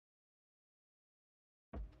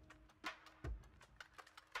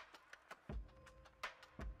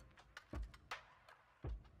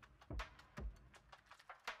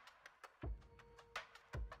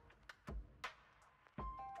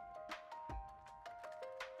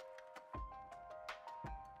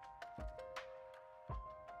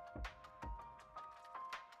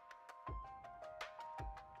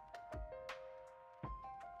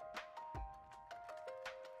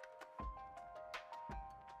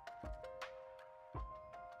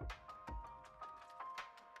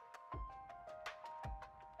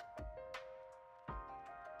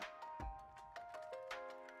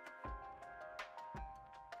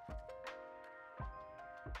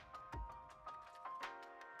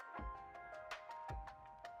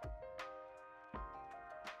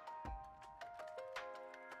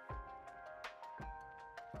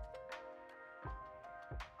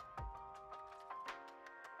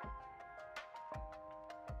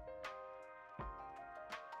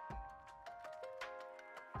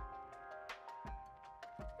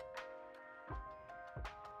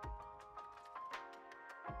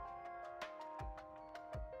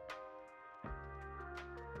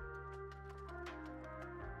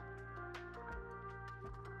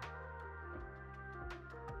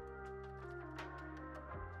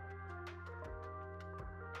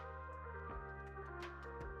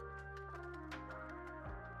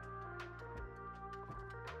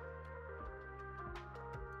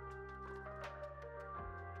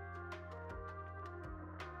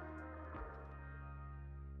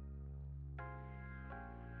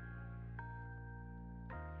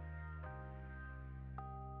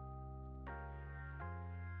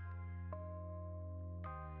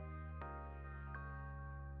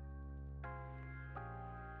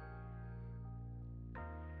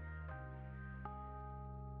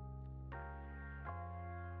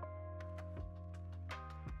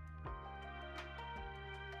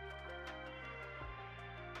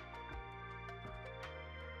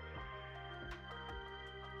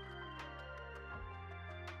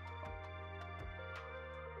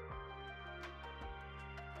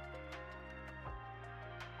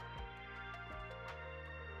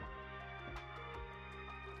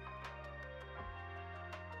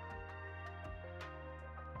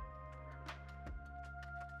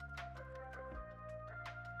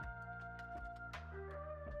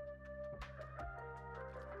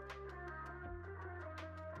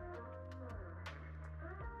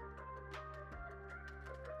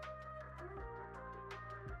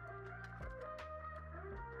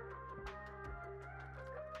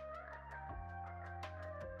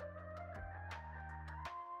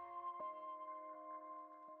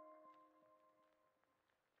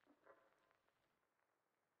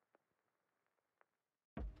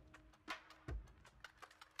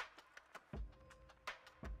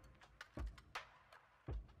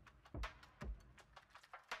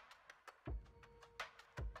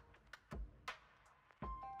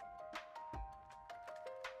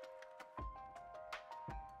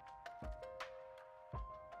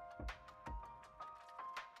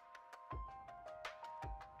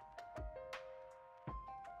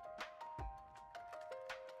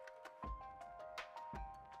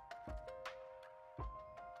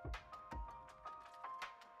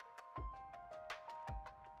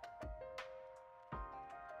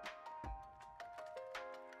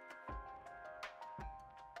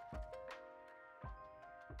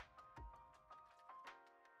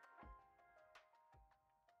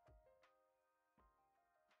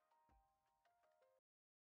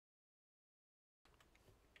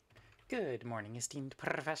Good morning, esteemed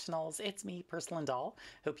professionals. It's me, Porcelain Doll.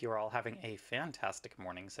 Hope you are all having a fantastic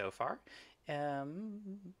morning so far. My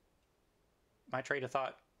train of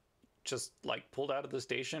thought just pulled out of the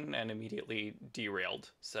station and immediately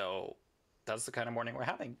derailed. So that's the kind of morning we're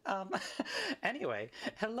having. Anyway,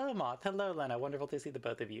 hello Moth, hello Lena. Wonderful to see the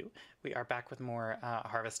both of you. We are back with more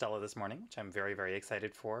Harvestella this morning, which I'm very, very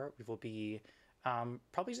excited for. We will be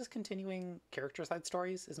probably just continuing character side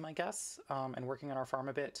stories is my guess, and working on our farm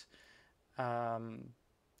a bit. And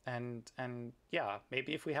yeah,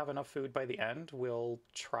 maybe if we have enough food by the end, we'll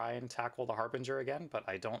try and tackle the Harbinger again, but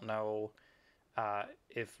I don't know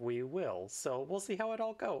if we will, so we'll see how it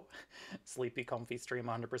all go. Sleepy, comfy stream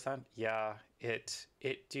 100%. Yeah, it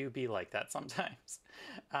do be like that sometimes.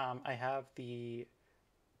 I have the...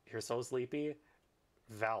 You're so sleepy?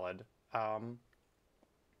 Valid.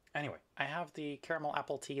 Anyway, I have the caramel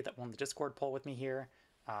apple tea that won the Discord poll with me here.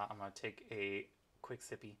 I'm gonna take a quick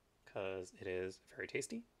sippy because it is very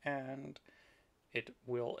tasty and it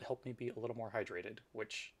will help me be a little more hydrated,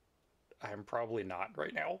 which I'm probably not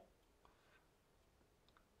right now.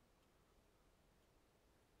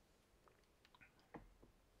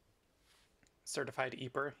 Certified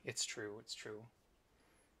Eeper. It's true, it's true.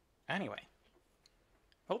 Anyway,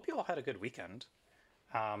 hope you all had a good weekend.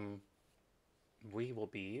 We will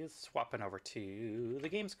be swapping over to the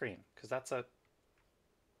game screen, because that's a...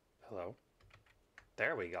 Hello?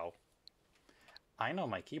 There we go. I know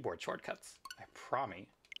my keyboard shortcuts, I promise.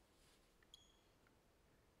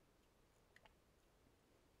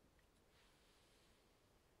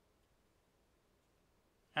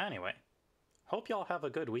 Anyway, hope y'all have a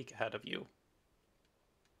good week ahead of you.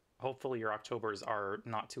 Hopefully your Octobers are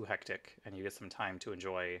not too hectic and you get some time to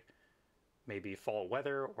enjoy maybe fall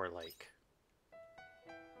weather or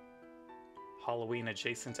Halloween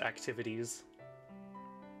adjacent activities.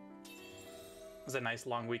 It was a nice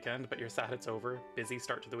long weekend, but you're sad it's over. Busy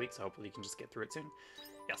start to the week, so hopefully you can just get through it soon.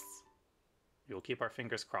 Yes. We will keep our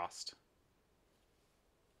fingers crossed.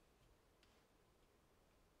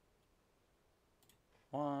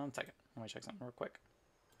 One second. Let me check something real quick.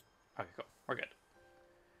 Okay, cool. We're good.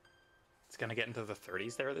 It's gonna get into the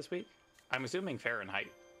 30s there this week. I'm assuming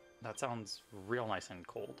Fahrenheit. That sounds real nice and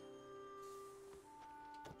cold.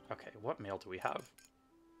 Okay, what mail do we have?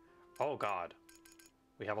 Oh god.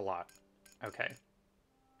 We have a lot. Okay.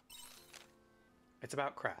 It's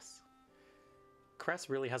about Cress. Cress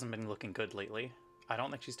really hasn't been looking good lately. I don't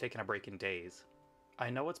think she's taken a break in days. I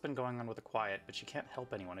know what's been going on with the quiet, but she can't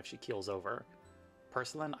help anyone if she keels over.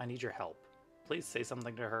 Porcelain, I need your help. Please say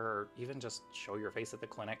something to her, or even just show your face at the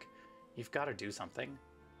clinic. You've got to do something.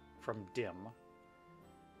 From Dim.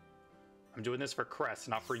 I'm doing this for Cress,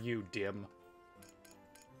 not for you, Dim.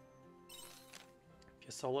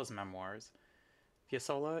 Fiesola's memoirs.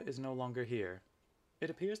 Fiesola is no longer here. It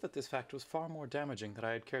appears that this fact was far more damaging than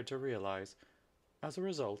I had cared to realize. As a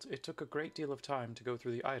result, it took a great deal of time to go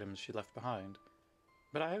through the items she left behind.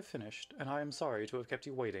 But I have finished, and I am sorry to have kept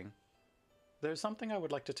you waiting. There's something I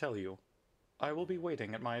would like to tell you. I will be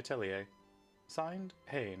waiting at my atelier. Signed,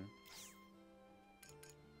 Hayne.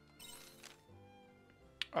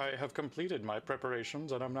 I have completed my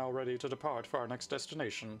preparations and am now ready to depart for our next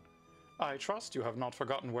destination. I trust you have not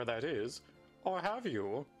forgotten where that is. Or have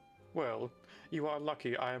you? Well, you are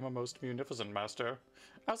lucky I am a most munificent master.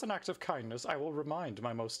 As an act of kindness, I will remind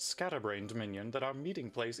my most scatterbrained minion that our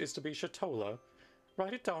meeting place is to be Shatola.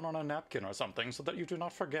 Write it down on a napkin or something so that you do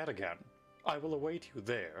not forget again. I will await you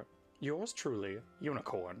there. Yours truly,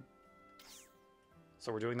 Unicorn.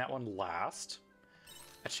 So we're doing that one last.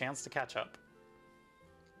 A chance to catch up.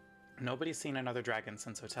 Nobody's seen another dragon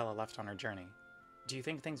since Otella left on her journey. Do you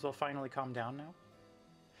think things will finally calm down now?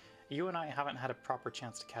 You and I haven't had a proper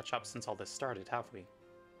chance to catch up since all this started, have we?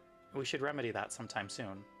 We should remedy that sometime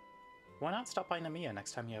soon. Why not stop by Namiya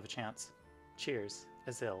next time you have a chance? Cheers,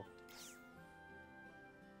 Azil.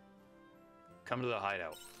 Come to the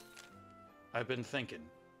hideout. I've been thinking,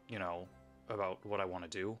 you know, about what I want to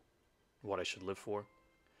do, what I should live for.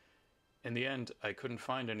 In the end, I couldn't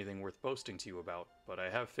find anything worth boasting to you about, but I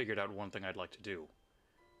have figured out one thing I'd like to do.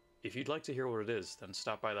 If you'd like to hear what it is, then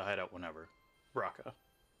stop by the hideout whenever. Braka.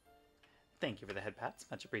 Thank you for the head pats,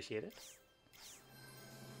 much appreciated.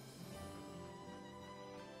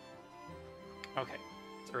 Okay,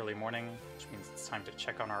 it's early morning, which means it's time to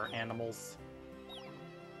check on our animals.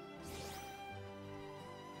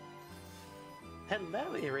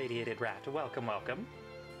 Hello, Irradiated Rat. Welcome, welcome.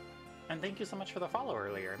 And thank you so much for the follow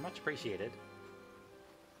earlier. Much appreciated.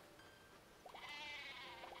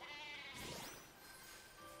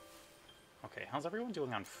 Okay, how's everyone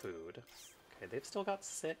doing on food? Okay, they've still got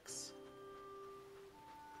 6.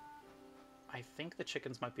 I think the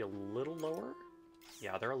chickens might be a little lower.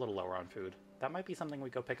 Yeah, they're a little lower on food. That might be something we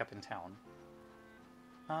go pick up in town.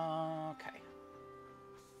 Okay.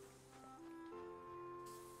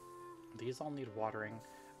 These all need watering.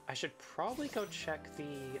 I should probably go check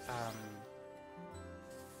the,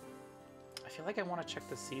 I feel like I want to check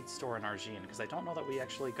the seed store in Argene, because I don't know that we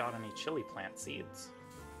actually got any chili plant seeds.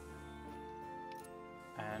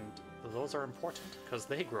 And those are important, because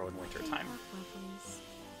they grow in wintertime.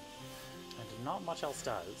 And not much else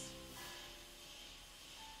does.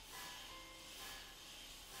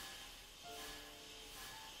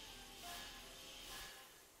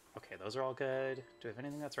 Okay, those are all good. Do we have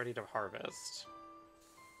anything that's ready to harvest?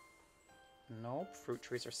 Nope, fruit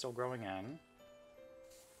trees are still growing in.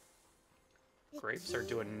 Grapes are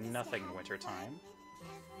doing nothing in wintertime.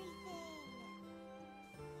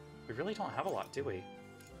 We really don't have a lot, do we?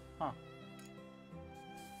 Huh.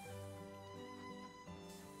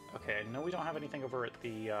 Okay, I know we don't have anything over at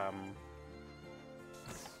the,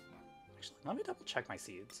 Actually, let me double check my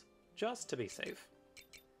seeds, just to be safe.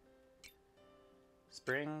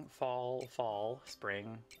 Spring, fall, fall,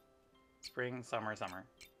 spring, spring, summer, summer.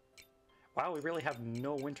 Wow, we really have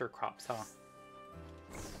no winter crops, huh?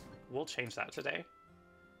 We'll change that today.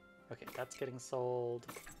 Okay, that's getting sold.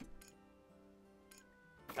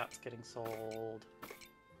 That's getting sold.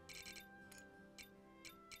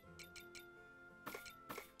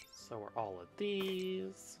 So are all of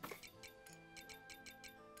these.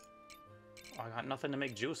 Oh, I got nothing to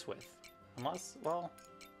make juice with. Unless, well,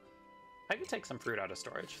 I could take some fruit out of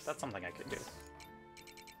storage. That's something I could do.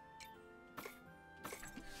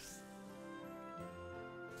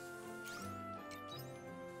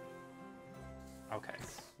 Okay,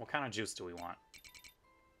 what kind of juice do we want?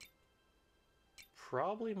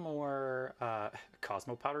 Probably more,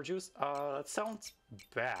 Cosmo powder juice? That sounds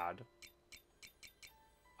bad.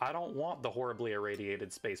 I don't want the horribly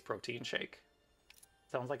irradiated space protein shake.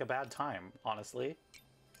 Sounds like a bad time, honestly.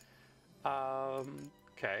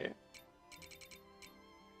 Okay.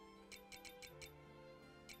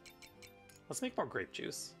 Let's make more grape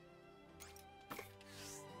juice.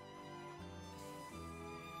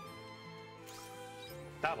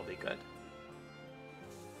 That'll be good.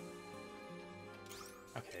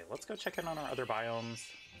 Okay, let's go check in on our other biomes.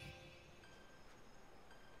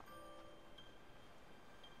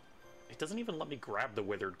 It doesn't even let me grab the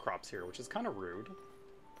withered crops here, which is kind of rude.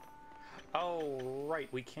 Oh, right,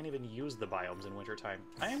 we can't even use the biomes in wintertime.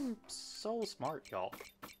 I am so smart, y'all.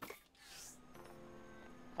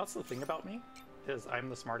 That's the thing about me, is I'm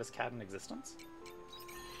the smartest cat in existence.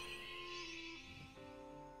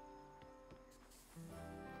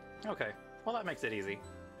 Okay, well that makes it easy.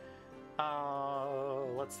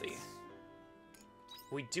 Let's see.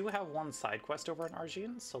 We do have one side quest over in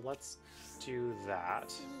Argene, so let's do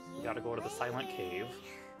that. We gotta go to the Silent Cave.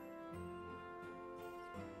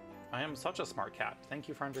 I am such a smart cat. Thank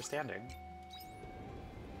you for understanding.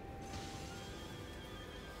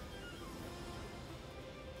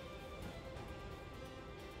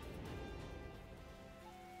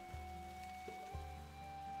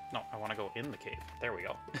 No, I want to go in the cave. There we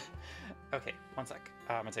go. Okay, one sec.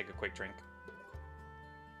 I'm gonna take a quick drink.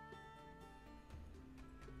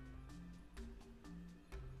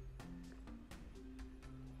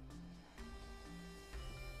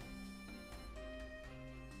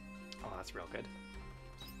 Oh, that's real good.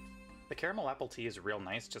 The caramel apple tea is real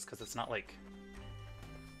nice just because it's not like...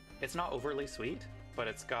 It's not overly sweet, but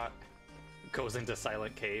it's got... Goes into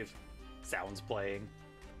Silent Cave, sounds playing.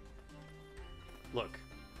 Look.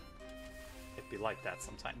 It'd be like that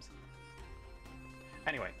sometimes.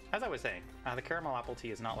 Anyway, as I was saying, the caramel apple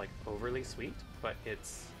tea is not like overly sweet, but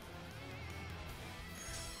it's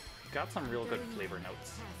got some real good flavor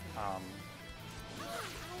notes.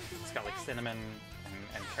 It's got like cinnamon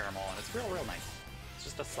and caramel, and it's real nice. It's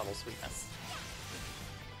just a subtle sweetness.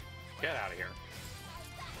 Get out of here.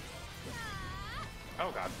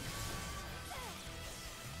 Oh god.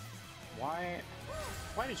 Why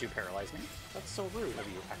did you paralyze me? That's so rude of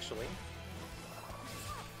you, actually.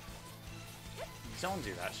 Don't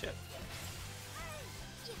do that shit.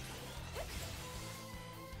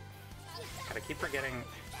 Gotta keep forgetting.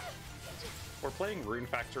 We're playing Rune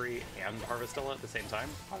Factory and Harvestella at the same time,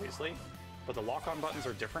 obviously, but the lock-on buttons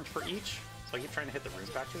are different for each, so I keep trying to hit the Rune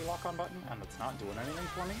Factory lock-on button, and it's not doing anything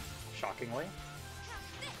for me, shockingly.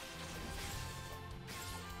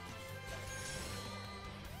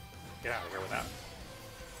 Get out of here with that.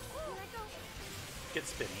 Get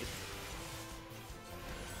spinnied.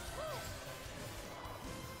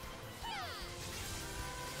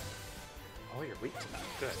 Oh, you're weak to that.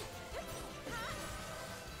 Good.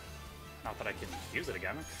 Not that I can use it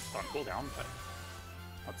again. It's on cooldown, but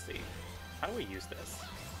let's see. How do we use this?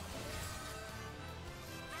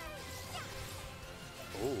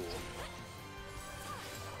 Ooh.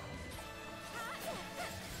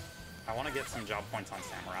 I want to get some job points on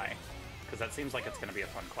Samurai, because that seems like it's going to be a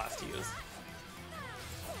fun class to use.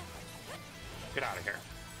 Get out of here.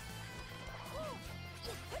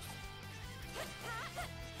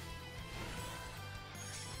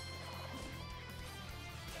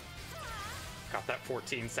 Got that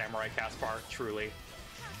 14 Samurai cast bar, truly.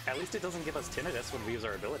 At least it doesn't give us tinnitus when we use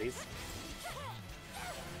our abilities.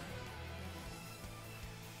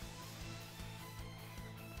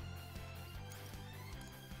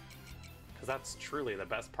 Because that's truly the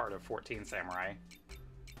best part of 14 Samurai.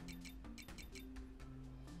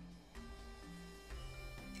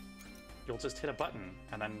 You'll just hit a button,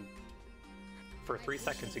 and then for 3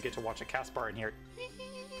 seconds you get to watch a cast bar and hear...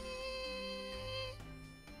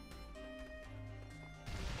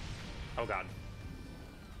 Oh god.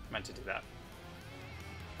 Meant to do that.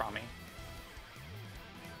 From me.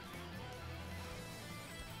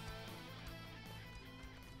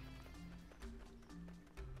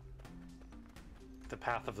 The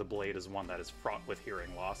path of the blade is one that is fraught with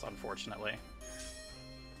hearing loss, unfortunately.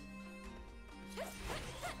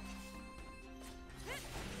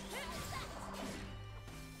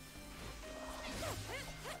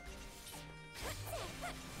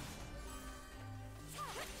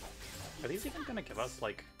 Are these even gonna give us,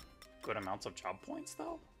 like, good amounts of job points,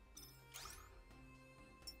 though?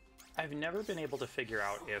 I've never been able to figure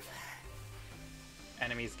out if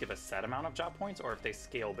enemies give a set amount of job points or if they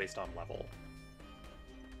scale based on level.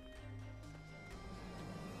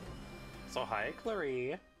 So hi,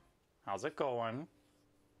 Clarie. How's it going?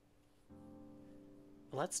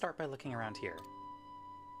 Let's start by looking around here.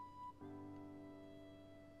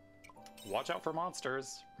 Watch out for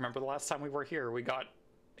monsters. Remember the last time we were here, we got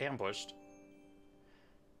ambushed.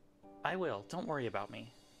 I will. Don't worry about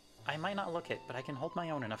me. I might not look it, but I can hold my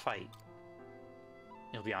own in a fight.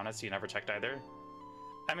 You'll be honest, you never checked either?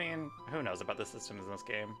 I mean, who knows about the systems in this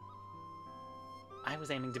game? I was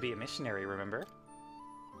aiming to be a missionary, remember?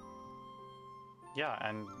 Yeah,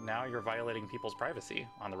 and now you're violating people's privacy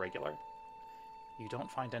on the regular. You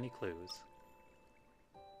don't find any clues.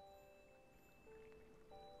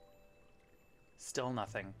 Still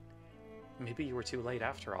nothing. Maybe you were too late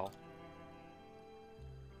after all.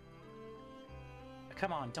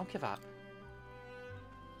 Come on, don't give up.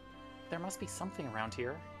 There must be something around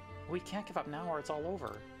here. We can't give up now or it's all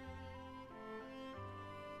over.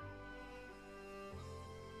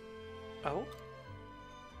 Oh?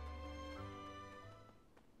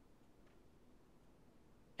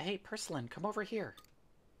 Hey, Purslin, come over here.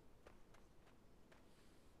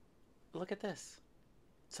 Look at this.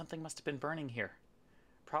 Something must have been burning here.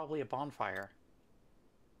 Probably a bonfire.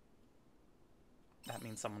 That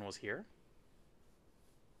means someone was here?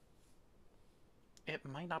 It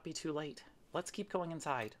might not be too late. Let's keep going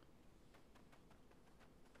inside.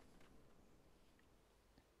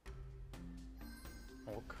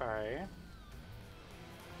 Okay.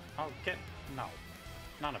 Oh, no.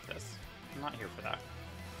 None of this. I'm not here for that.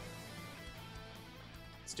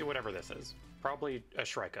 Let's do whatever this is. Probably a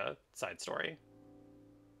Shrika side story.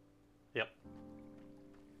 Yep.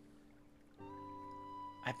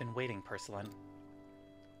 I've been waiting, Purslin.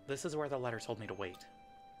 This is where the letter told me to wait.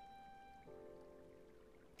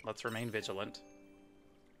 Let's remain vigilant.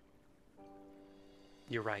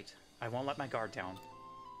 You're right. I won't let my guard down.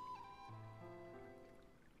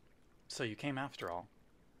 So you came after all.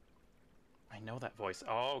 I know that voice.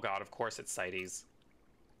 Oh god, of course it's Cites.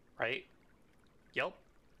 Right? Yep.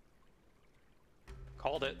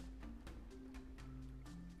 Called it.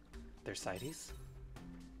 They're Cites?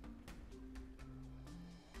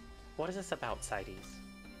 What is this about, Cites?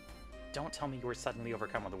 Don't tell me you were suddenly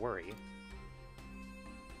overcome with worry.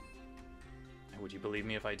 Would you believe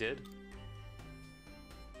me if I did?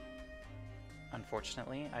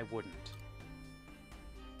 Unfortunately, I wouldn't.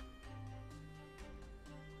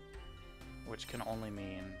 Which can only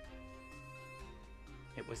mean...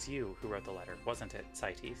 It was you who wrote the letter, wasn't it,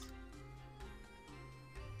 Cites?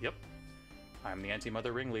 Yep. I'm the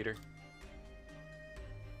Anti-Mother ringleader.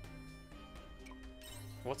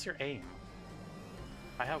 What's your aim?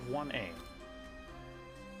 I have one aim.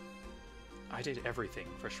 I did everything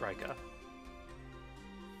for Shrika.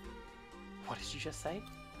 What did you just say?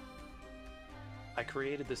 I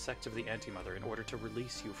created the sect of the Anti-Mother in order to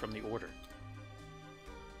release you from the Order.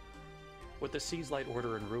 With the Siege Light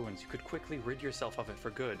Order in ruins, you could quickly rid yourself of it for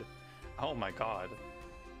good. Oh my god.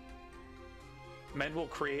 Men will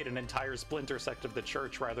create an entire splinter sect of the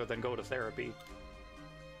Church rather than go to therapy.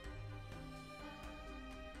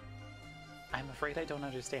 I'm afraid I don't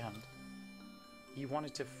understand. You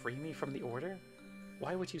wanted to free me from the Order?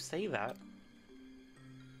 Why would you say that?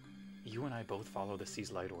 You and I both follow the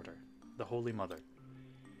Sea's Light Order, the Holy Mother.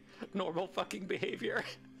 Normal fucking behavior.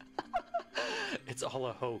 It's all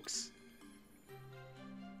a hoax.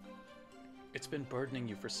 It's been burdening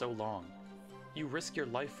you for so long. You risk your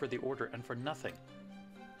life for the Order and for nothing.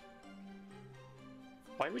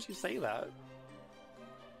 Why would you say that?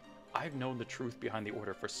 I've known the truth behind the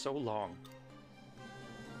Order for so long.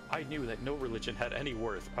 I knew that no religion had any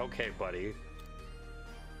worth. Okay, buddy.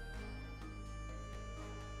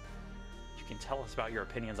 You can tell us about your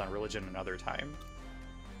opinions on religion another time.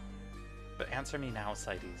 But answer me now,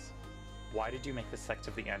 Cites. Why did you make the sect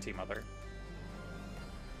of the Anti-Mother?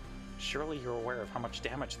 Surely you're aware of how much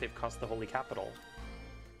damage they've caused the Holy Capital.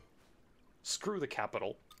 Screw the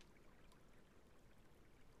Capital.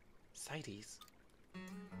 Cites.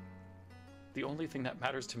 The only thing that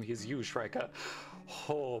matters to me is you, Shrika.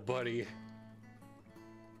 Oh, buddy.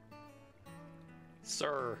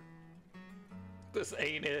 Sir. This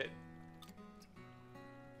ain't it.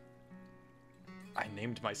 I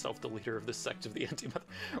named myself the leader of the sect of the Anti-Mother.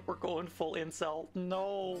 We're going full incel.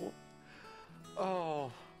 No.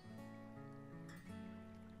 Oh.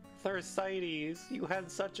 Thersites, you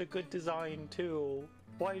had such a good design too.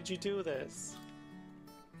 Why did you do this?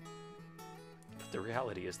 But the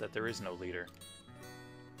reality is that there is no leader.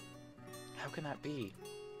 How can that be?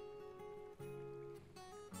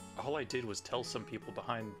 All I did was tell some people the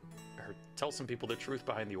truth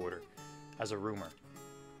behind the Order, as a rumor.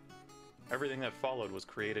 Everything that followed was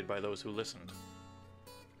created by those who listened.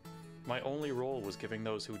 My only role was giving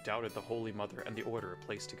those who doubted the Holy Mother and the Order a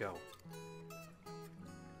place to go.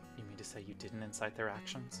 You mean to say you didn't incite their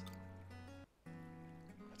actions?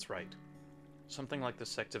 That's right. Something like the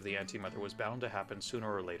sect of the Anti-Mother was bound to happen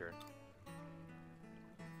sooner or later.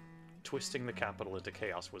 Twisting the capital into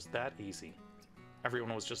chaos was that easy.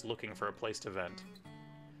 Everyone was just looking for a place to vent.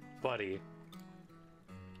 Buddy,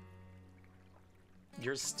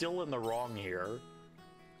 you're still in the wrong here.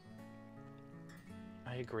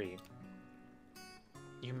 I agree.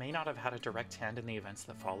 You may not have had a direct hand in the events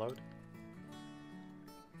that followed,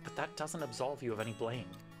 but that doesn't absolve you of any blame.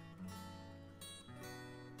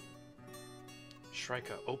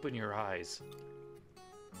 Shrika, open your eyes.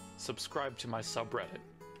 Subscribe to my subreddit.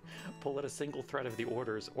 Pull at a single thread of the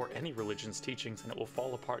Order's or any religion's teachings and it will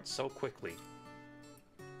fall apart so quickly.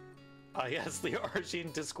 Ah yes, the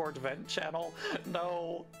Argene Discord vent channel.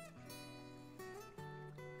 No.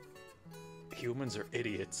 Humans are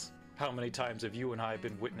idiots. How many times have you and I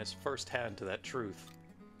been witness firsthand to that truth?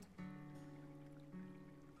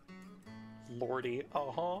 Lordy,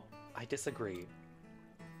 I disagree.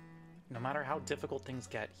 No matter how difficult things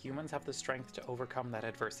get, humans have the strength to overcome that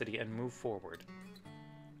adversity and move forward.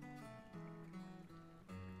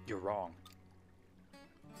 You're wrong.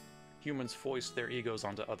 Humans foist their egos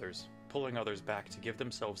onto others, pulling others back to give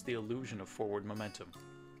themselves the illusion of forward momentum.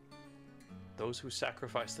 Those who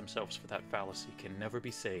sacrifice themselves for that fallacy can never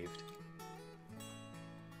be saved.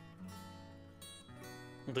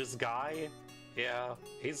 This guy? Yeah,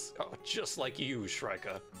 he's just like you,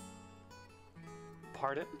 Shrika.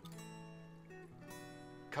 Pardon?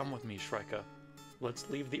 Come with me, Shrika. Let's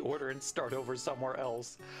leave the Order and start over somewhere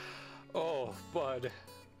else. Oh, bud.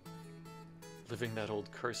 Living that old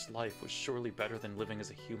cursed life was surely better than living as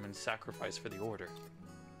a human sacrifice for the Order.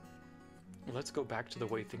 Let's go back to the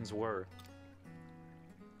way things were.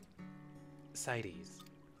 Cites.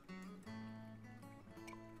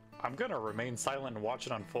 I'm gonna remain silent and watch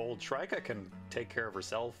it unfold. Shrika can take care of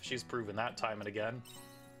herself. She's proven that time and again.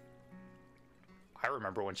 I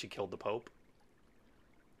remember when she killed the Pope.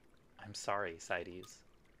 I'm sorry, Cites.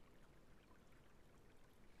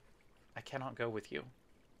 I cannot go with you.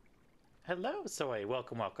 Hello, Soy.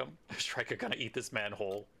 Welcome, welcome. Shrika gonna eat this man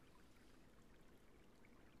whole.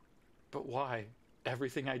 But why?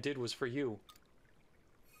 Everything I did was for you.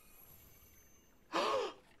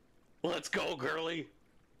 Let's go, girly.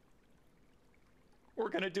 We're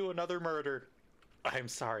gonna do another murder. I'm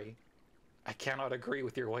sorry. I cannot agree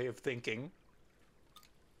with your way of thinking.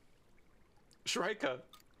 Shrika.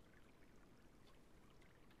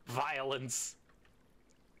 Violence.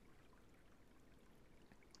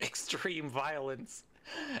 Extreme violence.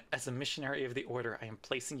 As a missionary of the Order, I am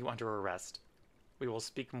placing you under arrest. We will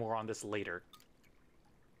speak more on this later.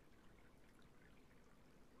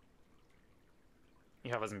 You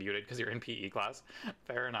have us muted because you're in PE class.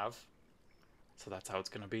 Fair enough. So that's how it's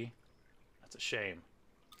gonna be. That's a shame.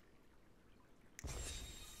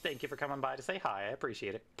 Thank you for coming by to say hi. I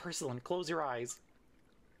appreciate it. Purslin, close your eyes.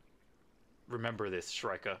 Remember this,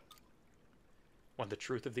 Shrika. When the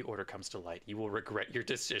truth of the Order comes to light, you will regret your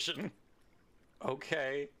decision.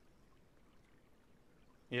 Okay.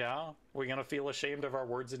 Yeah? We gonna feel ashamed of our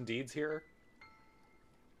words and deeds here?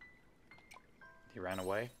 He ran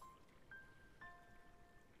away.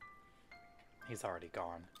 He's already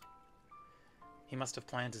gone. He must have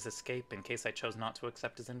planned his escape in case I chose not to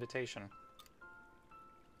accept his invitation.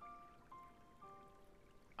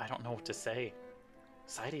 I don't know what to say.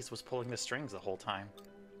 Sides was pulling the strings the whole time.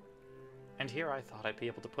 And here I thought I'd be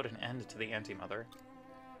able to put an end to the Anti-Mother.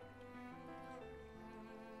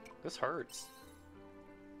 This hurts.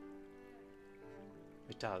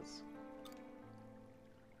 It does.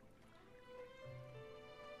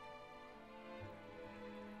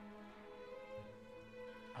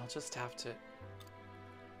 I'll just have to...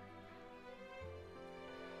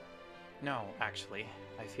 No, actually.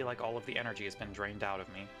 I feel like all of the energy has been drained out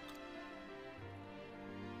of me.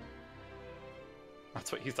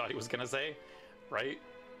 That's what you thought he was gonna say, right?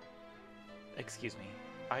 Excuse me.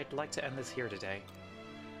 I'd like to end this here today.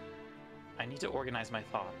 I need to organize my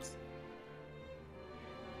thoughts.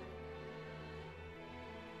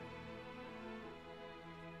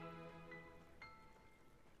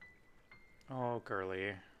 Oh,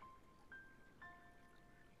 girly.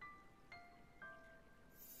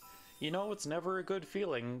 You know, it's never a good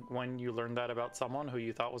feeling when you learn that about someone who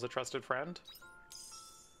you thought was a trusted friend.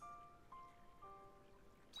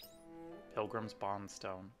 Pilgrim's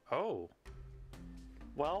Bondstone. Oh.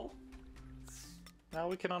 Well, now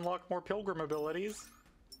we can unlock more pilgrim abilities.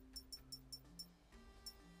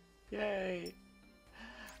 Yay.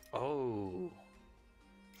 Oh.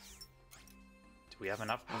 Do we have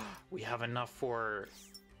enough? We have enough for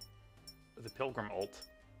the pilgrim ult.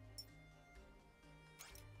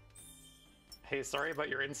 Hey, sorry about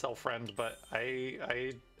your incel friend, but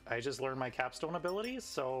I just learned my capstone ability,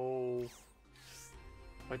 so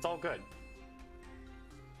it's all good.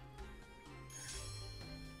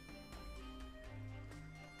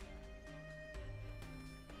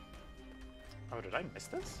 Oh, did I miss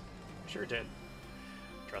this? Sure did.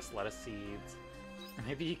 Dress lettuce seeds.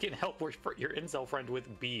 Maybe you can help your incel friend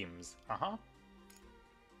with beams. Uh-huh.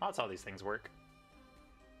 That's how these things work.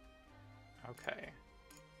 Okay.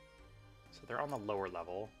 So they're on the lower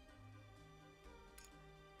level.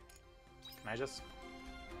 Can I just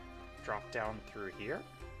drop down through here?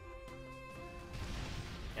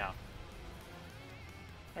 Yeah.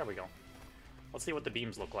 There we go. Let's see what the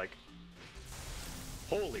beams look like.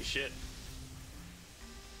 Holy shit.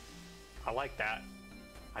 I like that.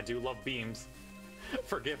 I do love beams.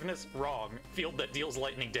 Forgiveness? Wrong. Field that deals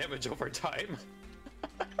lightning damage over time.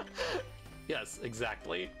 Yes,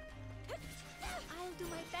 exactly. I'll do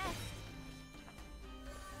my best.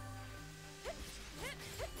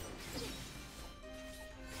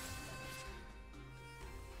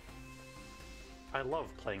 I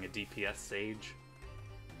love playing a DPS Sage.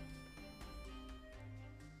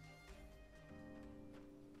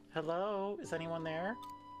 Hello? Is anyone there?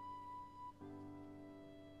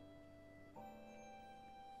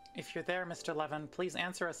 If you're there, Mr. Levin, please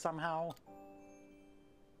answer us somehow.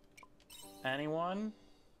 Anyone?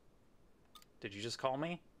 Did you just call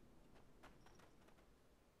me?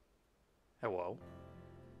 Hello?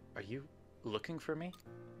 Are you looking for me?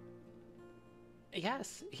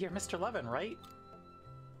 Yes, you're Mr. Levin, right?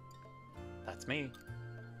 That's me.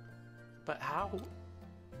 But how?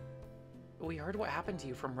 We heard what happened to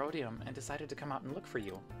you from Rhodium and decided to come out and look for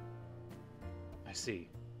you. I see.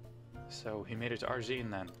 So he made it to Argene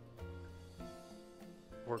then.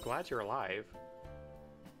 We're glad you're alive.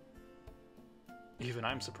 Even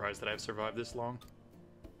I'm surprised that I've survived this long.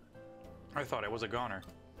 I thought I was a goner.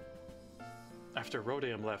 After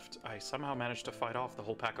Rhodium left, I somehow managed to fight off the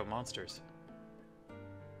whole pack of monsters.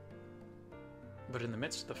 But in the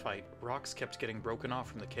midst of the fight, rocks kept getting broken off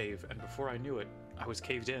from the cave, and before I knew it, I was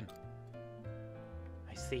caved in.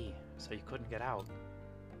 I see. So you couldn't get out.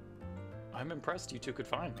 I'm impressed you two could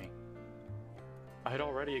find me. I had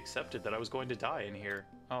already accepted that I was going to die in here.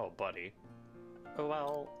 Oh, buddy.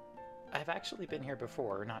 Well, I've actually been here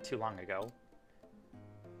before, not too long ago.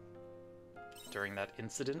 During that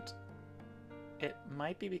incident? It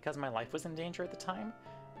might be because my life was in danger at the time,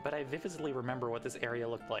 but I vividly remember what this area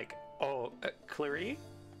looked like. Oh, Clary?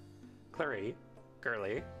 Clary?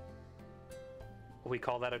 Girly? We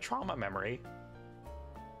call that a trauma memory.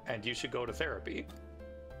 And you should go to therapy.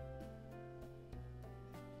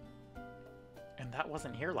 And that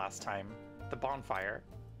wasn't here last time. The bonfire.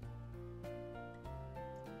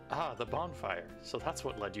 Ah, the bonfire. So that's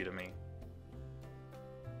what led you to me.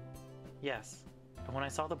 Yes. And when I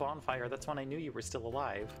saw the bonfire, that's when I knew you were still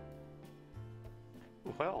alive.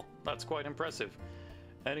 Well, that's quite impressive.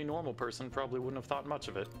 Any normal person probably wouldn't have thought much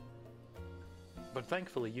of it. But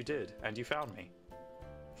thankfully you did, and you found me.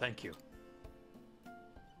 Thank you.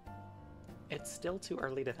 It's still too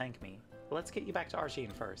early to thank me. Let's get you back to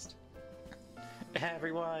Argene first.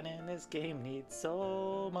 Everyone in this game needs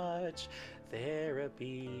so much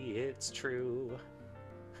therapy, it's true.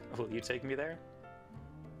 Will you take me there?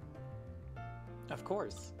 Of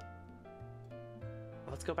course.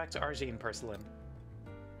 Let's go back to Argene, Purslin.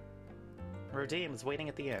 Rodaim is waiting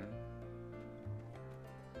at the inn.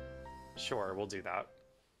 Sure, we'll do that.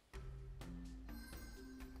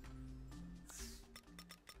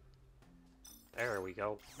 There we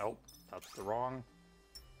go. Nope, that's the wrong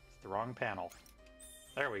panel.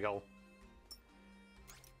 There we go.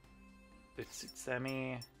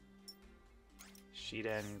 Bitsumi.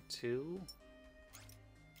 Shiden 2.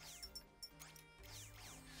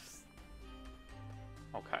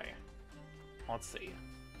 Okay. Let's see.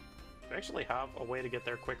 Do we actually have a way to get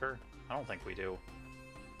there quicker? I don't think we do.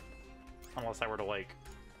 Unless I were to, like,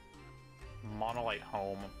 monolite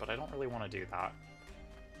home, but I don't really want to do that.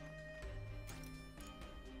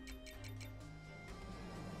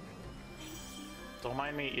 Don't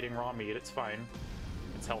mind me eating raw meat, it's fine.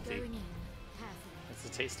 It's healthy. It's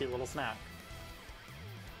a tasty little snack.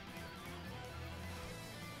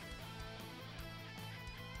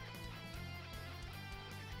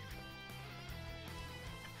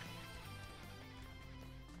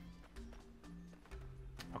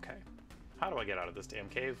 Okay. How do I get out of this damn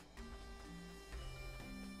cave?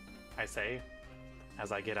 I say,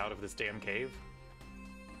 as I get out of this damn cave.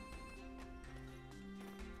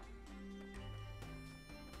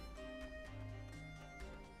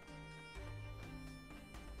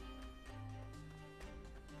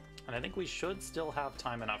 And I think we should still have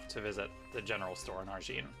time enough to visit the general store in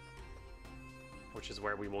Argene, which is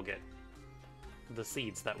where we will get the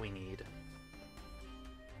seeds that we need.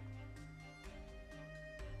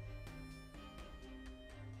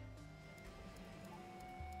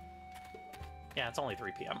 Yeah, it's only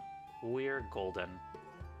 3 p.m. We're golden.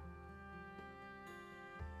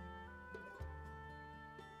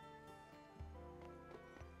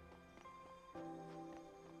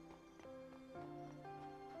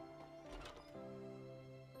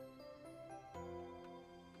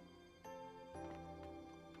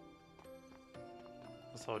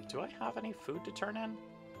 So, do I have any food to turn in?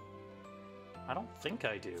 I don't think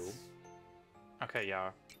I do. Okay,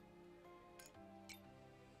 yeah.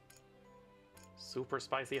 Super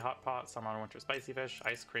spicy hot pot, summer and winter spicy fish,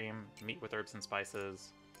 ice cream, meat with herbs and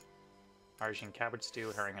spices, Argene cabbage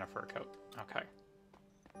stew, herring, and a fur coat. Okay.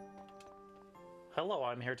 Hello,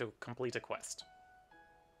 I'm here to complete a quest.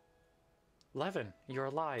 Levin, you're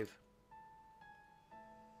alive.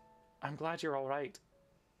 I'm glad you're alright.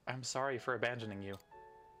 I'm sorry for abandoning you.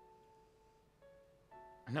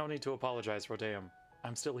 No need to apologize, Rodaim.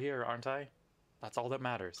 I'm still here, aren't I? That's all that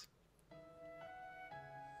matters.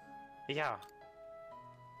 Yeah.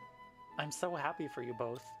 I'm so happy for you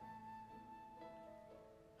both.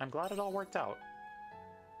 I'm glad it all worked out.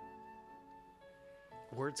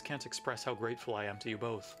 Words can't express how grateful I am to you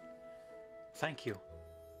both. Thank you.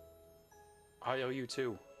 I owe you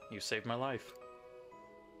too. You saved my life.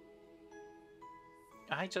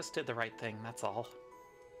 I just did the right thing, that's all.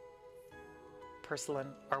 Purslin,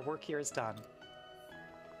 our work here is done.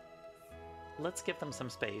 Let's give them some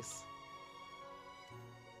space.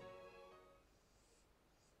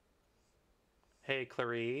 Hey,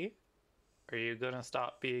 Clarie. Are you gonna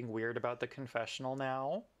stop being weird about the confessional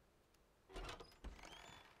now?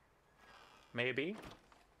 Maybe?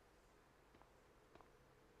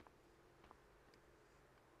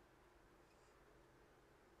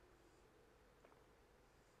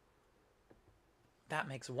 That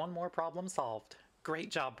makes one more problem solved.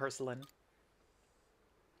 Great job, Purslin.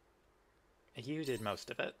 You did most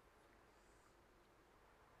of it.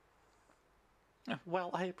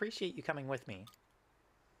 Well, I appreciate you coming with me.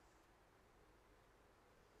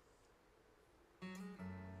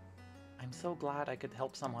 I'm so glad I could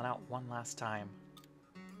help someone out one last time.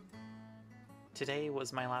 Today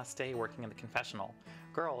was my last day working in the confessional.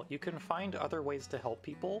 Girl, you can find other ways to help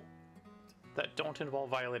people that don't involve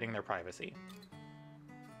violating their privacy.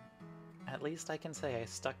 At least I can say I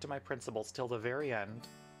stuck to my principles till the very end.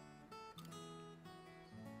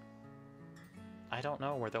 I don't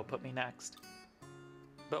know where they'll put me next.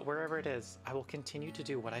 But wherever it is, I will continue to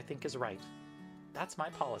do what I think is right. That's my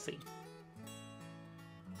policy.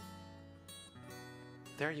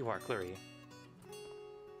 There you are, Clarie.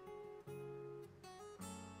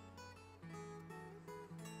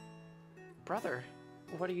 Brother,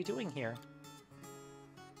 what are you doing here?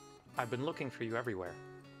 I've been looking for you everywhere.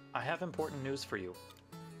 I have important news for you.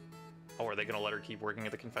 Oh, are they gonna let her keep working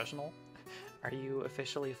at the confessional? Are you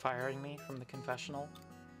officially firing me from the confessional?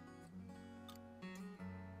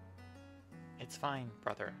 It's fine,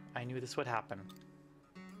 brother. I knew this would happen.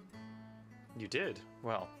 You did?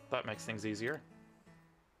 Well, that makes things easier.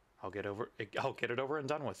 I'll get it over and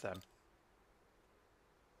done with then.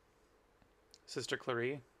 Sister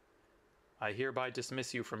Clarie, I hereby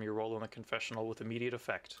dismiss you from your role in the confessional with immediate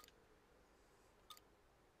effect,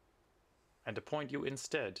 and appoint you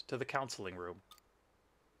instead to the counseling room.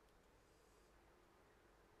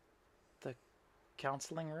 The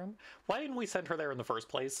counseling room? Why didn't we send her there in the first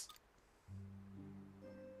place?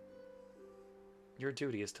 Your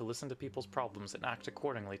duty is to listen to people's problems and act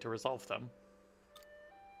accordingly to resolve them.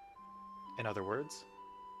 In other words,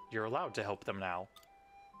 you're allowed to help them now.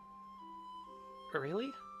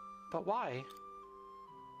 Really? But why?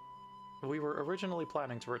 We were originally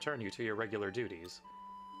planning to return you to your regular duties,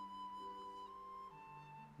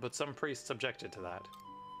 but some priests objected to that.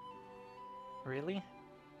 Really?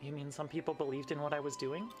 You mean some people believed in what I was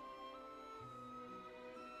doing?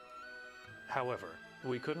 However,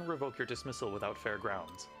 we couldn't revoke your dismissal without fair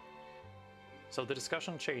grounds. So the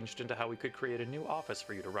discussion changed into how we could create a new office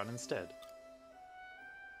for you to run instead.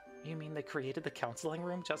 You mean they created the counseling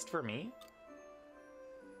room just for me?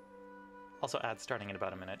 Also, ads starting in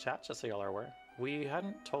about a minute, chat, just so y'all are aware. We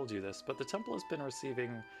hadn't told you this, but the temple has been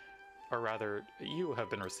receiving, or rather, you have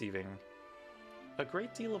been receiving, a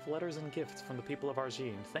great deal of letters and gifts from the people of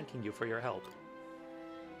Argene thanking you for your help.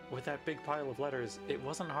 With that big pile of letters, it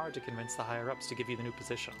wasn't hard to convince the higher-ups to give you the new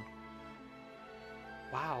position.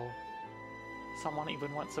 Wow. Someone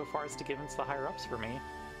even went so far as to convince the higher-ups for me.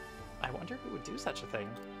 I wonder who would do such a thing.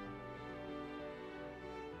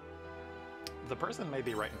 The person may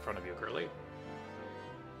be right in front of you, Curly.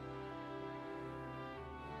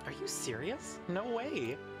 Are you serious? No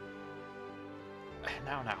way!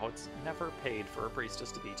 Now, it's never paid for a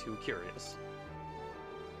priestess to be too curious.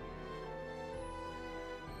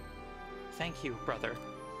 Thank you, brother.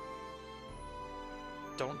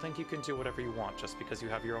 Don't think you can do whatever you want just because you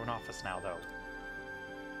have your own office now,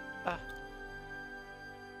 though.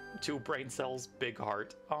 2 brain cells, big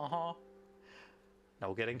heart. Uh-huh.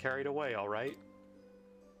 No getting carried away, all right?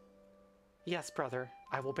 Yes, brother.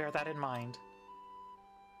 I will bear that in mind.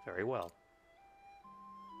 Very well.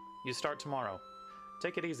 You start tomorrow.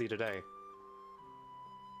 Take it easy today.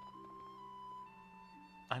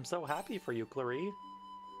 I'm so happy for you, Clarie.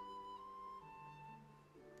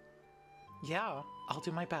 Yeah, I'll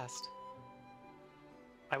do my best.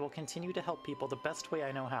 I will continue to help people the best way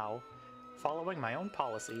I know how, following my own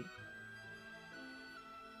policy.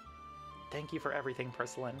 Thank you for everything,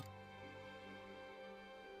 Purslane.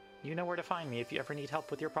 You know where to find me if you ever need help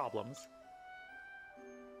with your problems.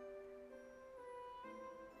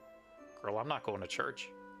 Girl, I'm not going to church.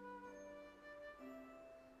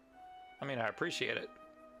 I mean, I appreciate it,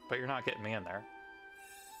 but you're not getting me in there.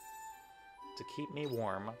 To keep me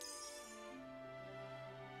warm.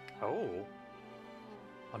 Oh.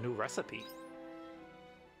 A new recipe.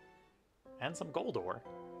 And some gold ore.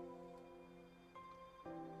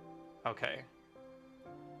 Okay.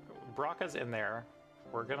 Braca's in there.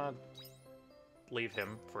 We're gonna leave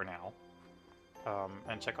him for now.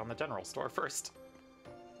 And check on the general store first.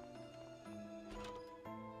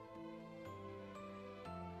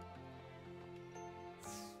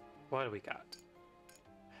 What do we got?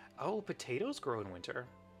 Oh, potatoes grow in winter.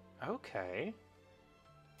 Okay.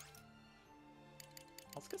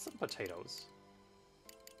 Let's get some potatoes.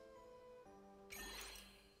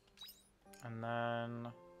 And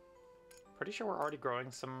then... pretty sure we're already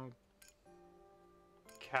growing some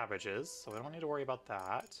cabbages, so we don't need to worry about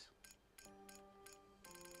that.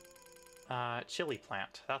 Chili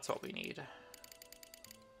plant, that's what we need.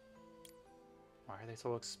 Why are they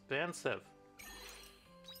so expensive?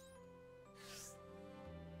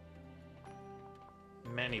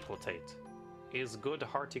 Many potato is good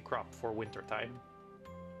hearty crop for wintertime.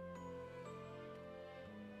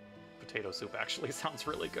 Potato soup actually sounds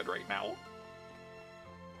really good right now.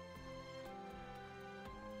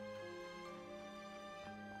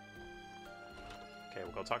 Okay,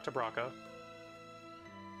 we'll go talk to Braca.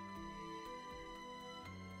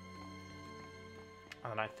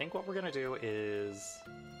 And then I think what we're gonna do is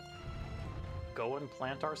go and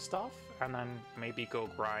plant our stuff, and then maybe go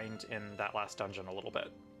grind in that last dungeon a little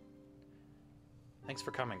bit. Thanks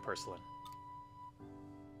for coming, Purslane.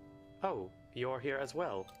 Oh, you're here as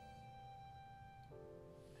well.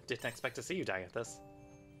 Didn't expect to see you, Dianthus.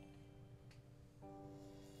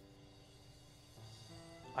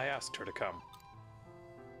 I asked her to come.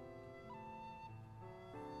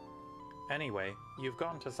 Anyway, you've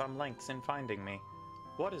gone to some lengths in finding me.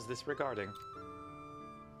 What is this regarding?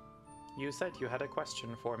 You said you had a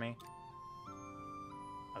question for me.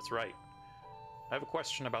 That's right. I have a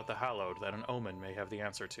question about the Hallowed that an omen may have the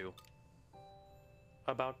answer to.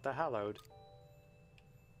 About the Hallowed?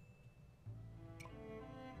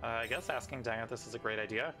 I guess asking Dianthus is a great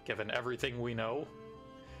idea, given everything we know.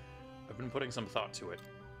 I've been putting some thought to it.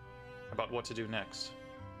 About what to do next.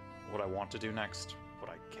 What I want to do next.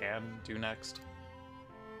 What I can do next.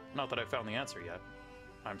 Not that I found the answer yet.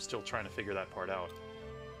 I'm still trying to figure that part out.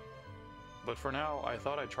 But for now, I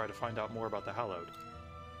thought I'd try to find out more about the Hallowed.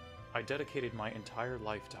 I dedicated my entire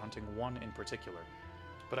life to hunting one in particular,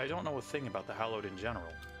 but I don't know a thing about the Hallowed in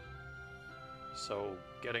general. So,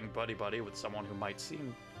 getting buddy-buddy with someone who might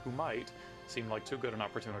seem like too good an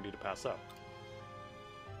opportunity to pass up.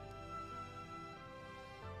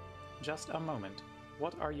 Just a moment.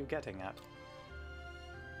 What are you getting at?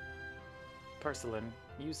 Purslin,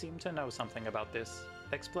 you seem to know something about this.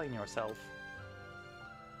 Explain yourself.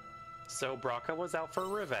 So Braca was out for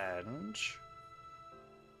revenge?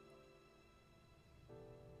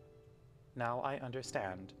 Now I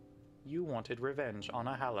understand. You wanted revenge on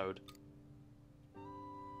a Hallowed.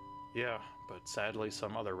 Yeah, but sadly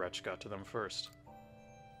some other wretch got to them first.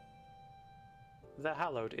 The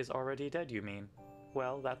Hallowed is already dead, you mean?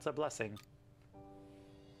 Well, that's a blessing.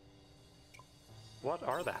 What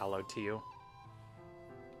are the Hallowed to you?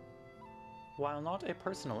 While not a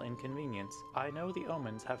personal inconvenience, I know the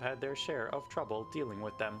Omens have had their share of trouble dealing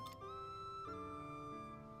with them.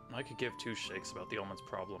 I could give two shakes about the Omen's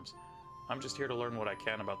problems. I'm just here to learn what I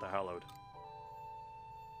can about the Hallowed.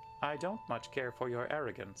 I don't much care for your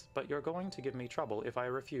arrogance, but you're going to give me trouble if I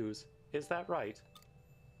refuse. Is that right?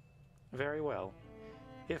 Very well.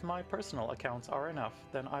 If my personal accounts are enough,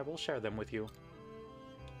 then I will share them with you.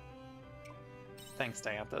 Thanks,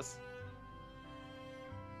 Dianthus.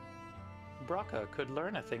 Braca could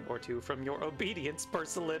learn a thing or two from your obedience,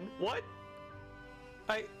 Purslin. What?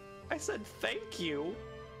 I said thank you.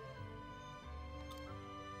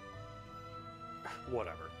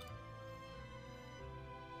 Whatever.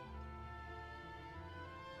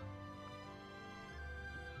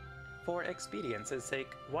 For expedience's sake,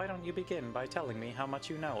 why don't you begin by telling me how much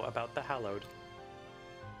you know about the Hallowed?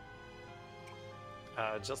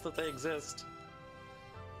 Just that they exist.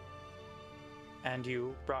 And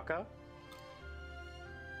you, Braca?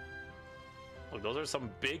 Look, those are some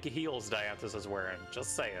big heels Dianthus is wearing,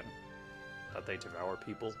 just saying. That they devour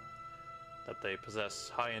people. That they possess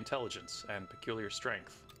high intelligence and peculiar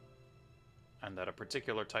strength. And that a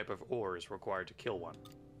particular type of ore is required to kill one.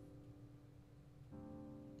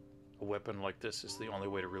 A weapon like this is the only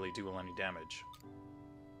way to really do any damage.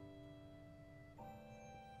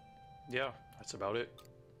 Yeah, that's about it.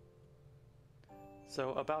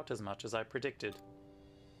 So about as much as I predicted.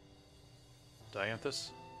 Dianthus,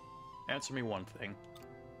 answer me one thing.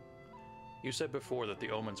 You said before that the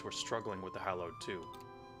Omens were struggling with the Hallowed too.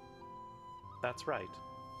 That's right.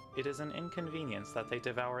 It is an inconvenience that they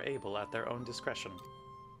devour Abel at their own discretion.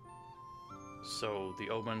 So the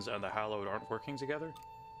Omens and the Hallowed aren't working together?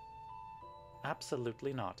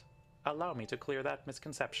 Absolutely not. Allow me to clear that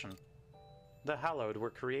misconception. The Hallowed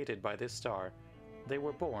were created by this star. They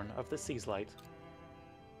were born of the Sea's light.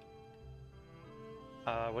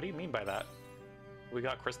 What do you mean by that? We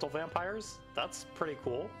got crystal vampires? That's pretty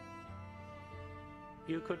cool.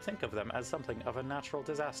 You could think of them as something of a natural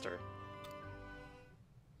disaster.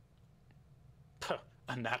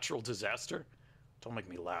 A natural disaster? Don't make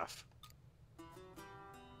me laugh.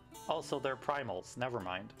 Also, they're primals, never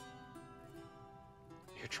mind.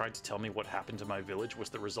 You're trying to tell me what happened to my village was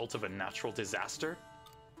the result of a natural disaster?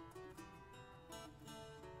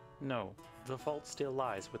 No, the fault still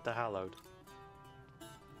lies with the Hallowed.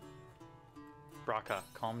 Braca,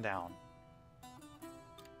 calm down.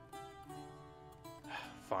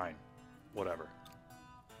 Fine. Whatever.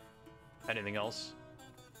 Anything else?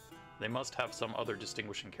 They must have some other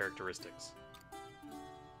distinguishing characteristics.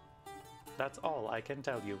 That's all I can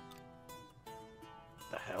tell you.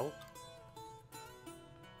 The hell?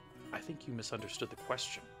 I think you misunderstood the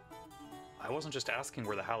question. I wasn't just asking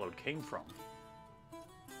where the Hallowed came from.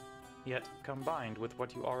 Yet, combined with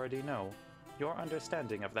what you already know, your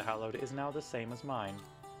understanding of the Hallowed is now the same as mine.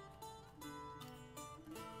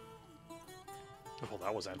 Well,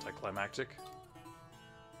 that was anticlimactic.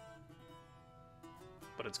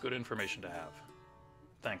 But it's good information to have.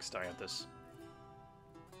 Thanks, Dianthus.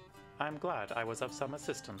 I'm glad I was of some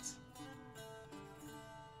assistance.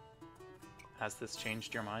 Has this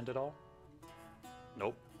changed your mind at all?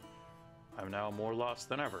 Nope. I'm now more lost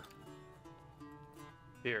than ever.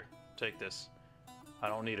 Here, take this. I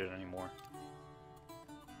don't need it anymore.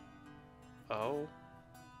 Oh,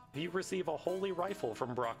 You receive a holy rifle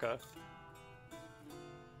from Braca.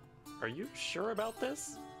 Are you sure about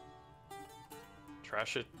this?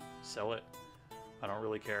 Trash it. Sell it. I don't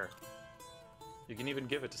really care. You can even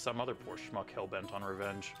give it to some other poor schmuck hellbent on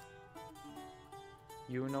revenge.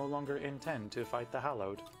 You no longer intend to fight the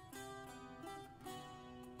Hallowed.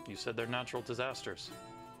 You said they're natural disasters.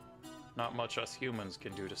 Not much us humans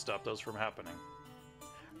can do to stop those from happening.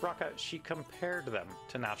 Braca, she compared them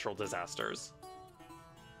to natural disasters.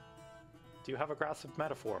 Do you have a grasp of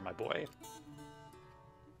metaphor, my boy?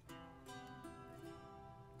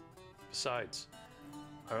 Besides,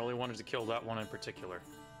 I only wanted to kill that one in particular.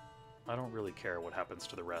 I don't really care what happens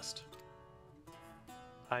to the rest.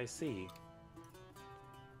 I see.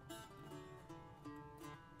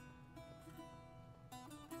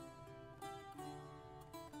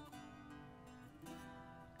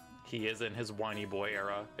 He is in his whiny boy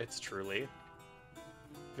era, it's truly.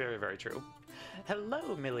 Very, very true.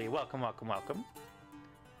 Hello, Millie. Welcome, welcome, welcome.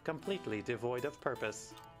 Completely devoid of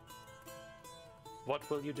purpose. What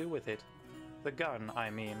will you do with it? The gun, I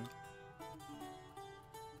mean.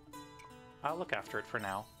 I'll look after it for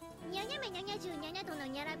now.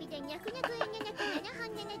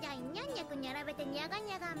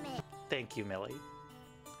 Thank you, Millie.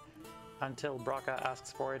 Until Braca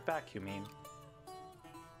asks for it back, you mean?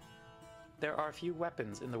 There are few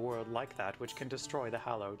weapons in the world like that which can destroy the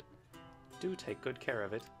Hallowed. Do take good care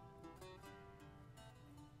of it.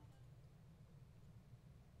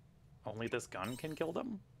 Only this gun can kill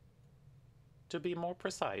them? To be more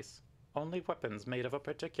precise, only weapons made of a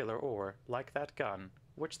particular ore, like that gun,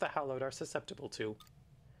 which the Hallowed are susceptible to.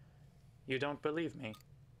 You don't believe me?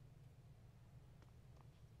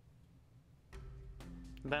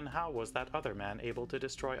 Then how was that other man able to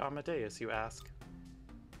destroy Amadeus, you ask?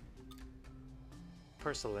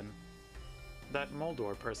 Porcelain. That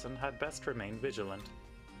Moldor person had best remain vigilant.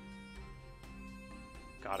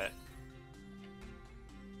 Got it.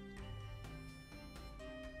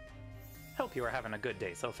 Hope you are having a good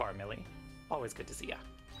day so far, Millie. Always good to see ya.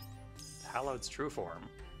 Hallowed's true form.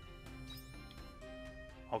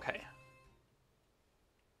 Okay.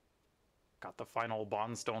 Got the final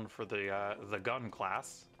bondstone for the gun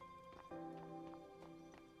class.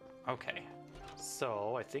 Okay.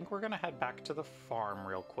 So, I think we're gonna head back to the farm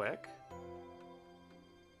real quick.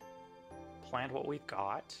 Plant what we've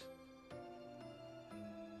got.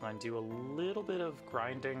 And do a little bit of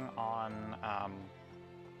grinding on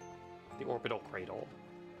the orbital cradle.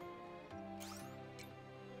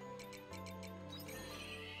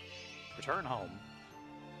 Return home.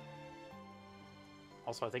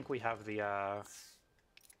 Also, I think we have the,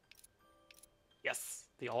 yes!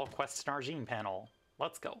 The All Quest Nargene panel.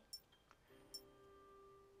 Let's go.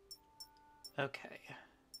 Okay.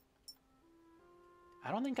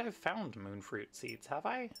 I don't think I've found moonfruit seeds, have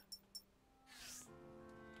I?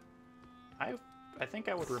 I think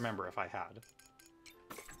I would remember if I had.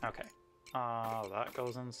 Okay. That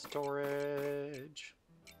goes in storage.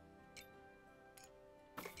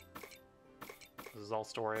 This is all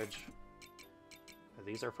storage.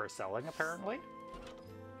 These are for selling, apparently.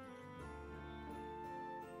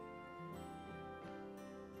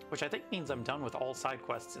 Which I think means I'm done with all side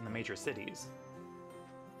quests in the major cities.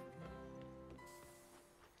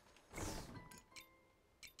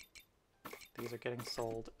 These are getting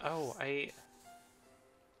sold. Oh, I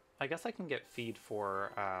guess I can get feed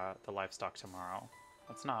for the livestock tomorrow.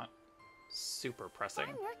 That's not super pressing.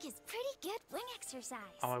 Farm work is pretty good wing exercise.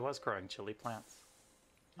 Oh, I was growing chili plants.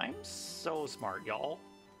 I'm so smart, y'all.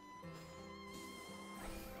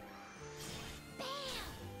 Bam!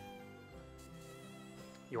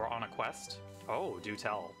 You are on a quest? Oh, do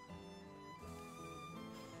tell.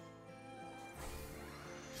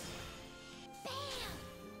 Bam!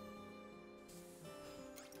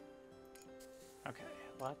 Okay,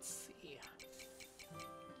 let's see.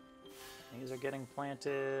 These are getting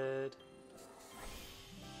planted.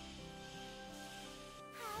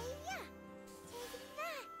 Hiya! Take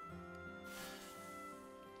that!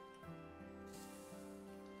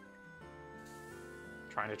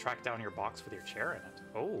 Trying to track down your box with your chair in it.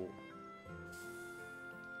 Oh.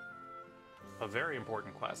 A very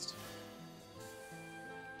important quest.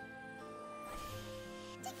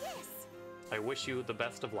 Take this! I wish you the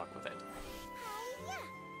best of luck with it. Hiya!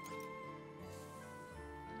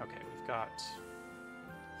 Okay, we've got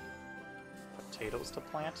potatoes to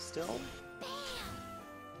plant still. Bam!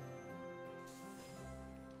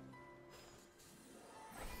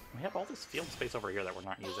 We have all this field space over here that we're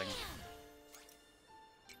not using.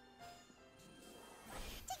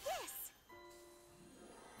 Take this!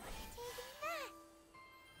 Take that!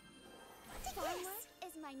 Take Farm work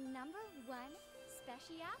is my #1 specialty.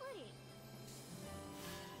 partiality.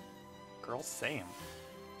 Girl, same.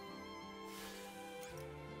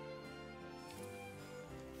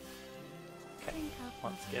 Okay,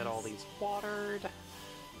 let's get all these watered.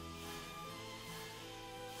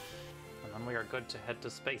 And then we are good to head to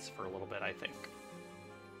space for a little bit, I think.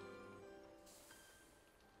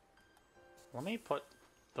 Let me put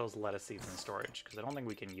those lettuce seeds in storage, because I don't think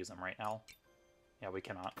we can use them right now. Yeah, we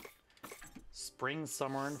cannot. Spring,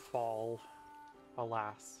 summer, and fall.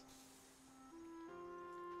 Alas.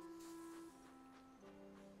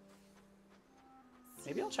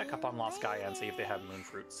 Maybe I'll check up on Lost Gaia and see if they have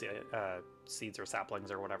moonfruit seeds or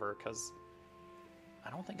saplings or whatever, because I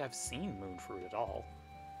don't think I've seen moonfruit at all.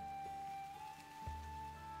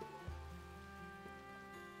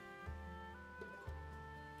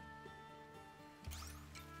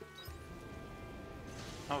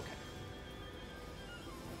 Okay.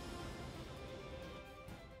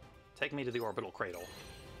 Take me to the orbital cradle.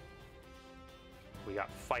 We got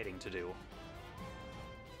fighting to do.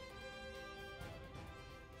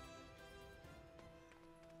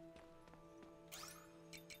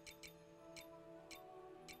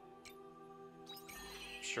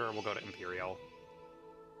 Sure, we'll go to Imperial.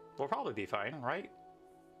 We'll probably be fine, right?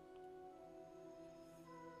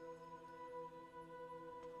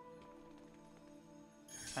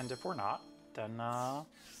 And if we're not, then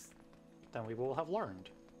we will have learned.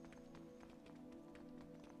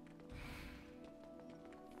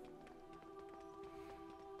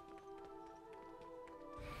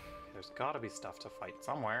 There's gotta be stuff to fight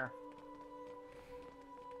somewhere.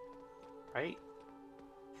 Right?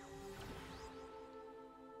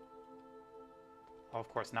 Oh, of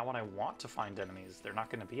course, now when I want to find enemies, they're not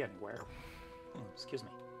going to be anywhere. Excuse me.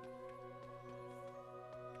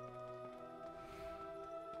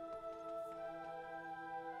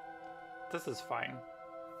 This is fine.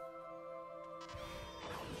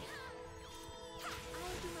 I'll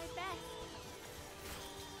do my best.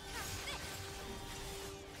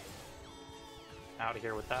 Out of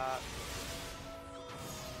here with that.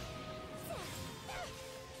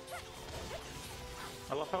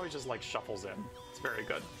 I love how he just, like, shuffles in. It's very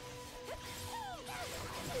good.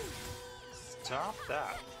 Stop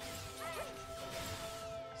that.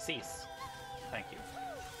 Cease. Thank you.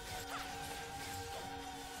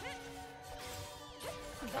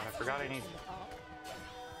 God, I forgot I need...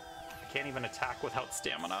 I can't even attack without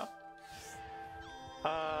stamina.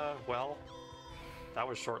 Well, that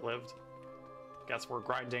was short-lived. Guess we're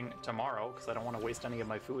grinding tomorrow, because I don't want to waste any of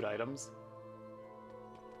my food items.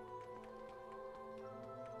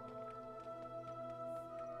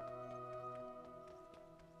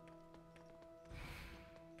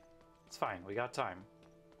 It's fine, we got time.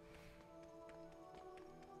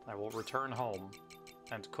 I will return home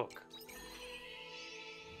and cook.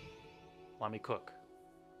 Let me cook.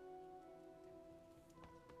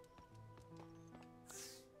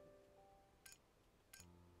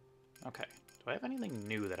 Okay, do I have anything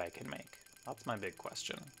new that I can make? That's my big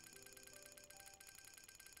question.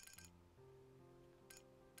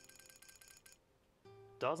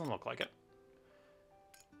 Doesn't look like it.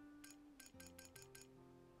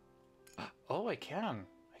 Oh, I can.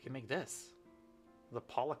 I can make this. The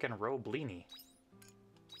Pollock and Roe Blini.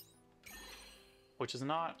 Which is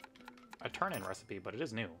not a turn-in recipe, but it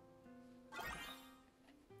is new.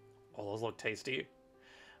 Oh, those look tasty.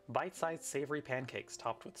 Bite-sized savory pancakes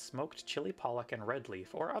topped with smoked chili pollock and red leaf,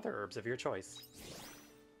 or other herbs of your choice.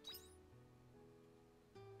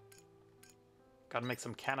 Gotta make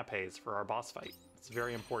some canapes for our boss fight. It's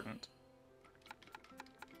very important.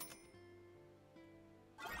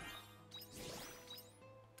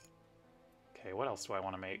 Okay, what else do I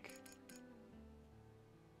want to make?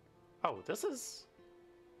 Oh, this is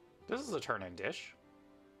a turn-in dish.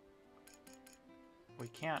 We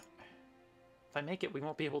can't... If I make it, we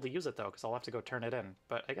won't be able to use it, though, because I'll have to go turn it in.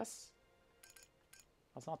 But I guess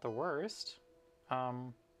that's not the worst. Let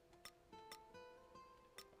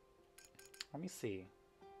me see.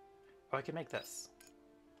 Oh, I can make this.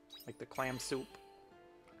 Make the clam soup.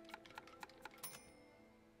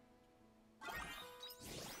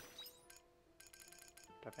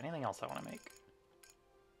 Do I have anything else I want to make?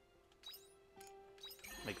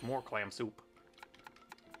 Make more clam soup.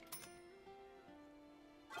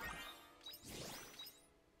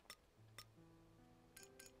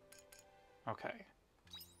 Okay.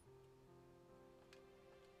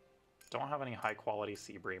 Don't have any high quality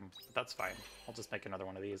sea bream, but that's fine. I'll just make another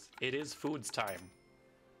one of these. It is foods time.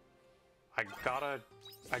 I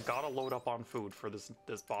gotta load up on food for this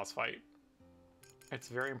boss fight. It's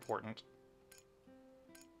very important.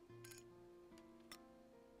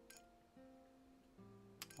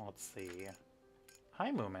 Let's see. Hi,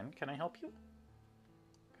 Moomin. Can I help you?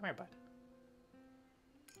 Come here, bud.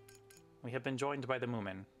 We have been joined by the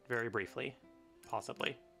Moomin, very briefly.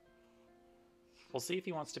 Possibly. We'll see if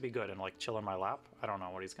he wants to be good and, like, chill in my lap. I don't know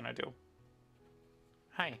what he's gonna do.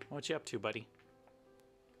 Hi, what you up to, buddy?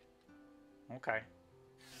 Okay.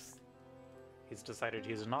 He's decided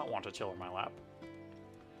he does not want to chill in my lap.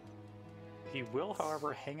 He will,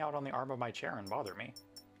 however, hang out on the arm of my chair and bother me.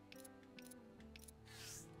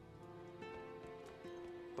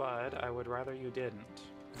 But I would rather you didn't.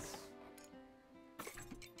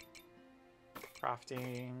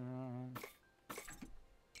 Crafting...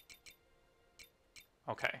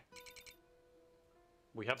 Okay.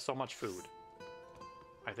 We have so much food.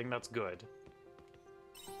 I think that's good.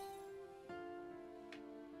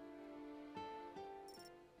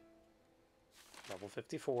 Level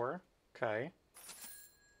 54. Okay.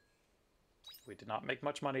 We did not make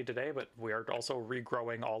much money today, but we are also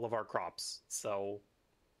regrowing all of our crops, so...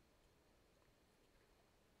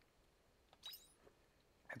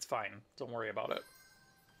 It's fine. Don't worry about it.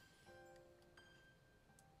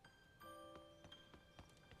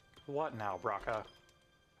 What now, Braca?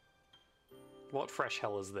 What fresh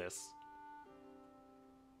hell is this?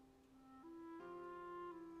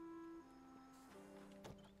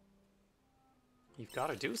 You've got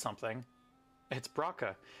to do something. It's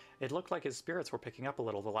Braca. It looked like his spirits were picking up a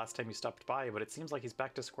little the last time you stopped by, but it seems like he's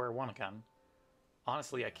back to square one again.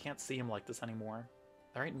 Honestly, I can't see him like this anymore.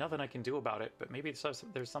 There ain't nothing I can do about it, but maybe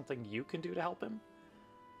there's something you can do to help him?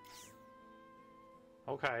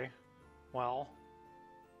 Okay. Well,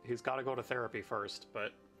 he's got to go to therapy first,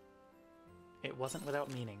 but... It wasn't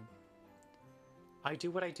without meaning. I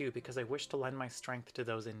do what I do because I wish to lend my strength to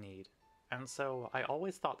those in need. And so, I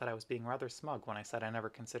always thought that I was being rather smug when I said I never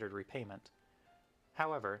considered repayment.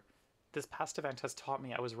 However, this past event has taught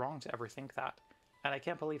me I was wrong to ever think that, and I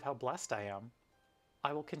can't believe how blessed I am.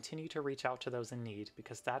 I will continue to reach out to those in need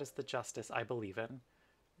because that is the justice I believe in.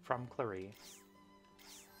 From Clarie.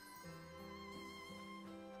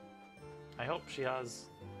 I hope she has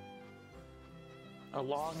a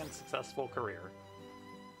long and successful career.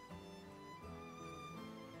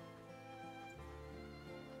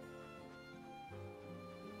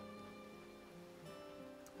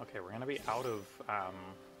 Okay, we're gonna be out of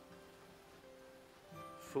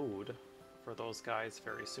food for those guys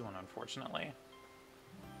very soon, unfortunately.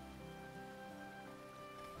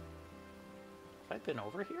 Have I been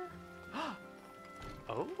over here?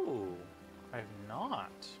 Oh, I have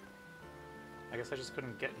not. I guess I just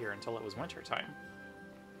couldn't get here until it was winter time.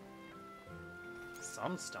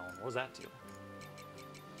 Sunstone, what does that do?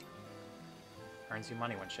 Earns you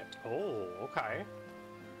money when shipped. Oh, okay.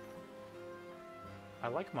 I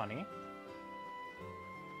like money.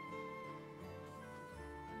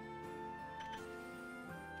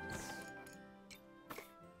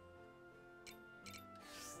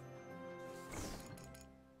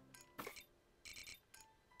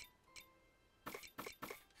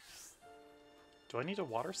 Do I need to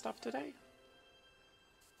water stuff today?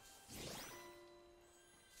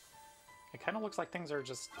 It kind of looks like things are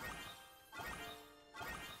just...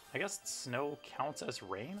 I guess snow counts as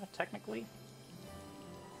rain, technically?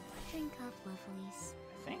 Drink up, lovelies.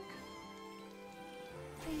 I think?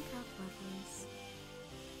 Drink up, lovelies.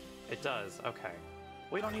 It does, okay.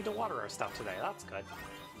 We don't need to water our stuff today, that's good.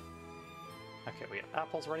 Okay, we have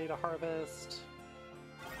apples ready to harvest.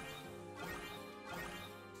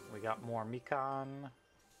 We got more mikan.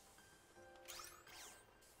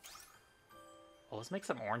 Well, let's make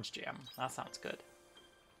some orange jam. That sounds good.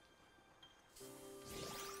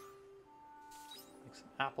 Make some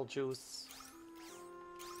apple juice.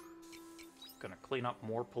 Gonna clean up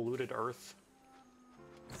more polluted earth.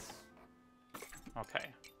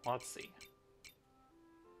 Okay, let's see.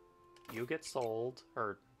 You get sold,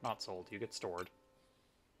 or not sold, you get stored.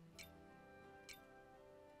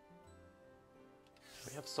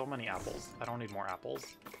 We have so many apples. I don't need more apples.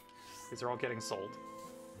 These are all getting sold.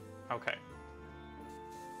 Okay.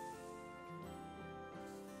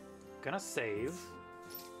 Gonna save.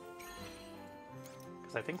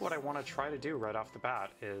 Because I think what I want to try to do right off the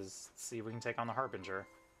bat is see if we can take on the Harbinger.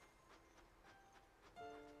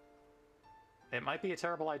 It might be a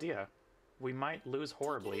terrible idea. We might lose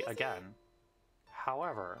horribly again.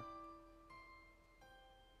 However,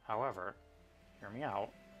 hear me out.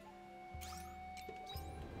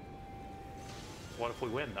 What if we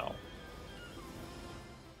win, though?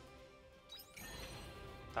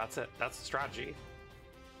 That's it. That's the strategy.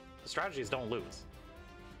 The strategy is don't lose.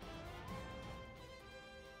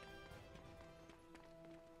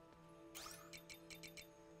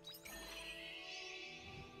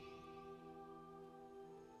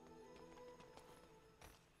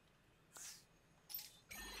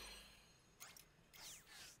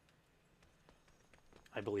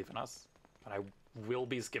 I believe in us. And I will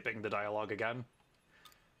be skipping the dialogue again.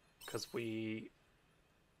 Because we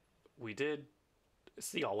did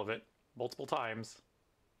see all of it multiple times.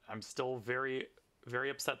 I'm still very,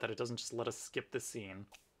 very upset that it doesn't just let us skip this scene.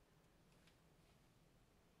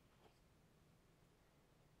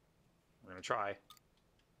 We're gonna try.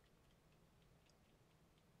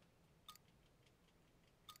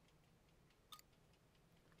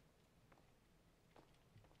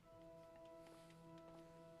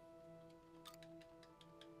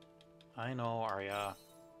 I know, Arya.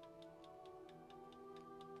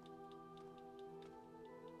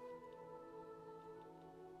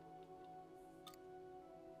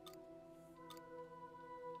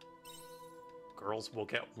 Girls will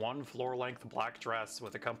get one floor-length black dress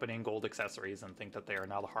with accompanying gold accessories and think that they are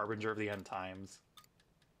now the harbinger of the end times.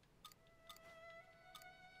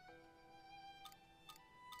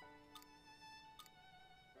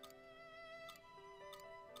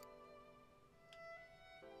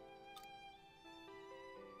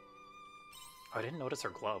 Oh, I didn't notice her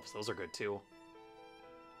gloves. Those are good too.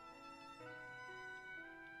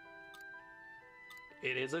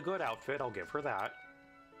 It is a good outfit, I'll give her that.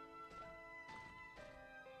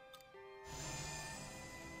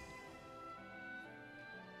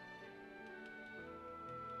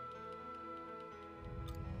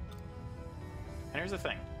 And here's the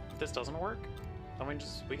thing, if this doesn't work, then we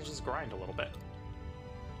can just grind a little bit.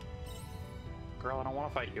 Girl, I don't want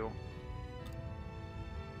to fight you.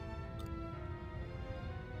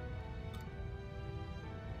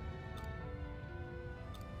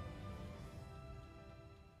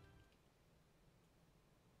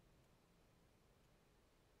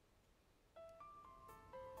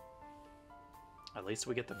 At least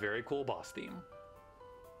we get the very cool boss theme.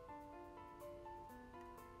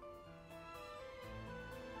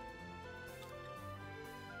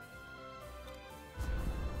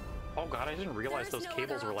 Oh god, I didn't realize those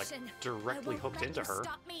cables were like directly hooked into her.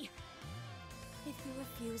 Stop me. If you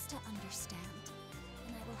refuse to understand,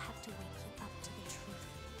 then I will have to wake you up to the truth.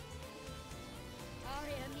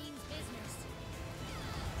 Arya means business.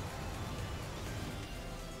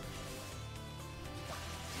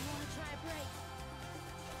 You want to try a break?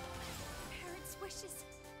 Parents' wishes.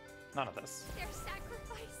 None of this. Their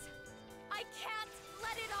sacrifice. I can't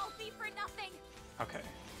let it all be for nothing. Okay,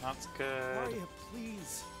 that's good. Arya,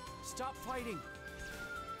 please. Stop fighting.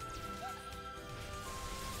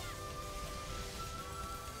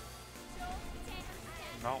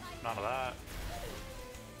 No, none of that.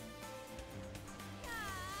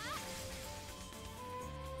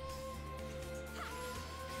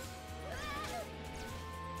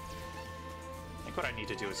 I think what I need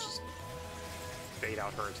to do is just bait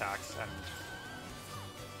out her attacks and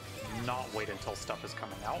not wait until stuff is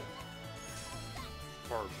coming out.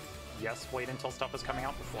 Or, yes, wait until stuff is coming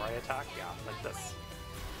out before I attack. Yeah, like this.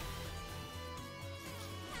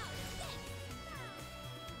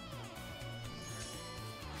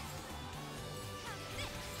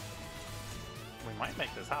 We might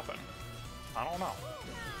make this happen. I don't know.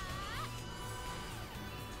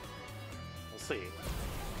 We'll see.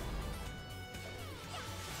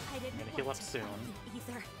 I didn't gonna heal want up to soon. fight you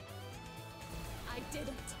either. I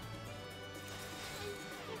didn't.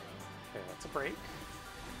 Okay, that's a break.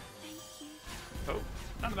 Thank you. Oh,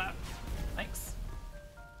 none of that. Thanks.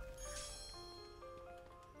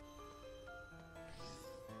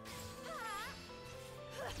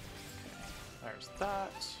 There's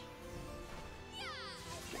that.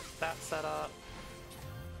 Get that set up.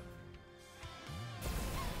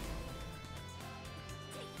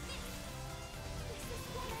 This is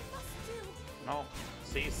what I must do. No,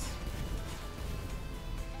 cease.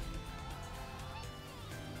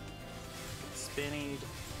 Spinnied.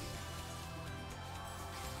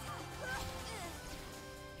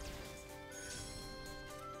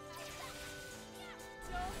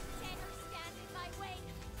 Don't dare stand in my way.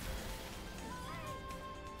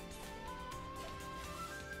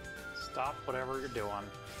 Stop whatever you're doing.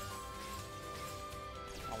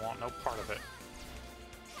 I want no part of it.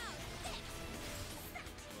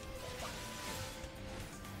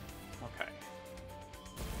 Okay.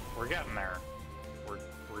 We're getting there. We're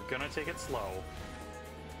gonna take it slow.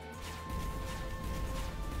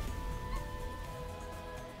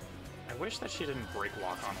 I wish that she didn't break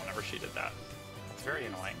lock on whenever she did that. It's very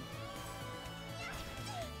annoying.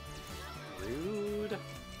 Rude.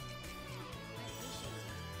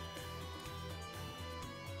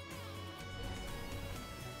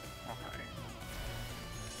 Okay.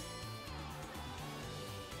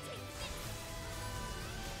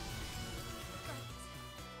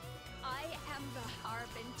 I am the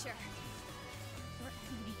Harbinger. Your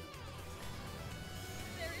enemy.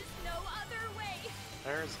 There is no other way.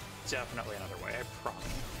 There's definitely another way, I promise.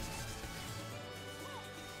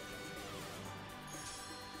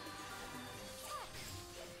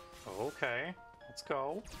 Okay, let's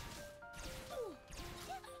go.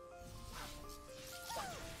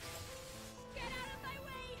 Get out of my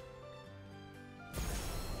way.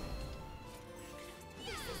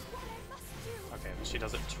 This is what I must do. Okay, but she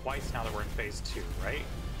does it twice now that we're in phase 2, right?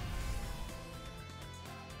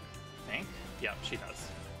 I think? Yep, she does.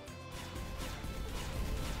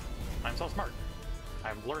 I'm so smart.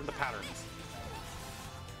 I've learned the patterns.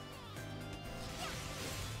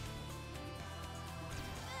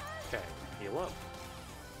 Okay, heal up.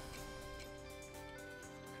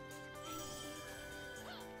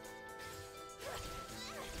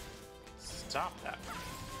 Stop that.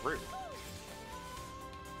 Rude.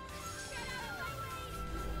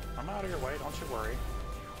 I'm out of your way, don't you worry.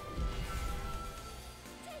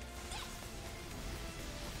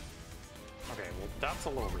 Okay, well, that's a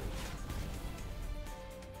little rude.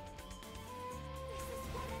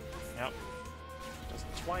 Yep. Does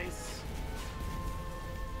it twice.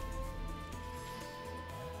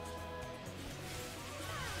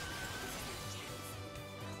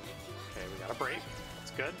 Okay, we got a break.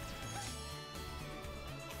 That's good.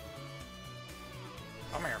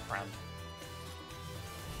 Come here, friend.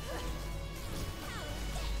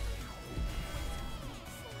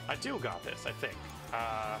 I do got this, I think.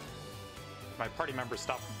 My party members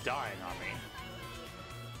stopped dying on me.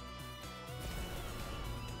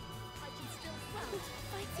 I can still well.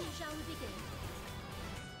 Fighting, shall we begin?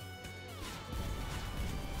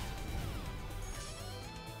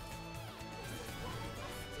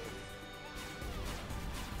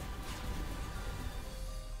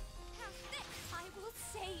 I will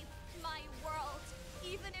save my world,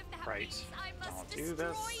 even if that Right. means I must Don't do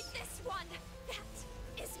destroy this. this one.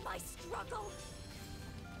 That is my struggle.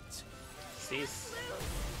 Cease.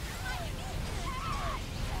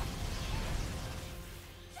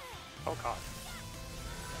 Oh god.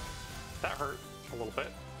 That hurt a little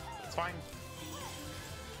bit. It's fine.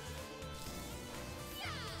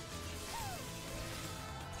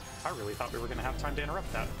 I really thought we were gonna have time to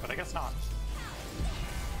interrupt that, but I guess not.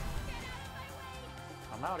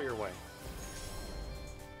 I'm out of your way.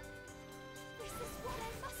 This is what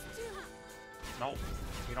I must do. Nope,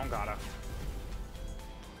 you don't gotta.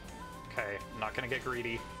 Okay, I'm not gonna get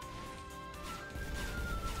greedy.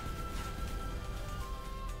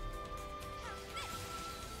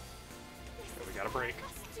 Okay, we got a break.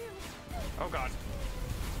 Must do. Oh god.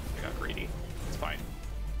 I got greedy. It's fine.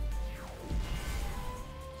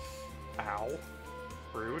 Ow.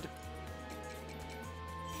 Rude.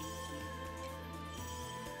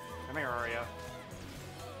 Come here, Arya.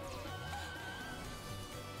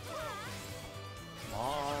 Come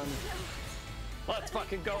on. Let's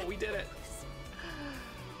fucking go. We did it.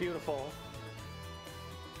 Beautiful.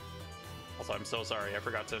 Also, I'm so sorry. I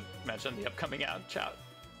forgot to mention the upcoming ad chat.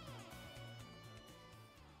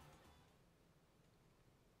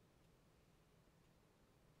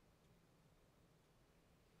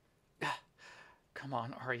 Come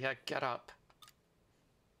on, Arya, get up.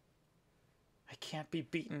 I can't be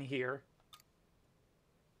beaten here.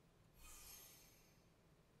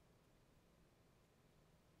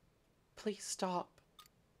 Please stop.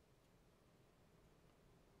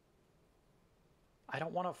 I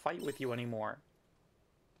don't want to fight with you anymore.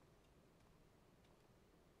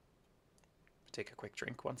 Take a quick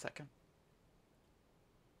drink, 1 second.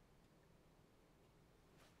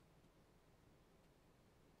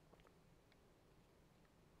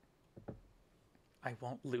 I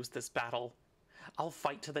won't lose this battle. I'll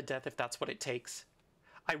fight to the death if that's what it takes.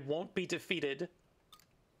 I won't be defeated.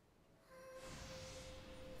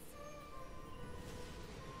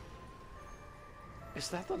 Is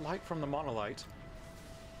that the light from the monolith?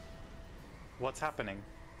 What's happening?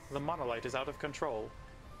 The monolith is out of control.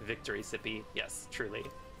 Victory, Sippy. Yes, truly.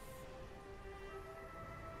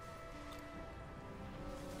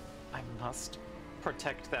 I must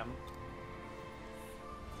protect them.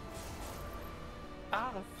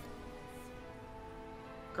 Ah!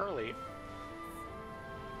 Girly.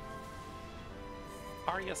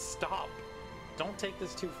 Arya, stop! Don't take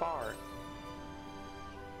this too far.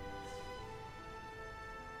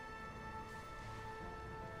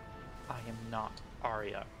 I am not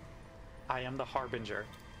Arya. I am the Harbinger.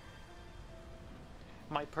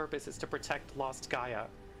 My purpose is to protect Lost Gaia.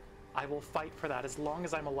 I will fight for that as long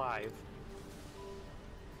as I'm alive.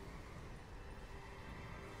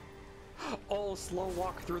 Oh, slow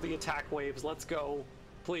walk through the attack waves. Let's go.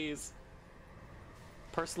 Please.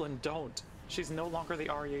 Purslin, don't. She's no longer the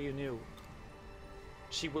Arya you knew.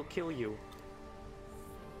 She will kill you.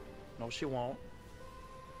 No, she won't.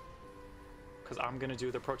 Because I'm gonna do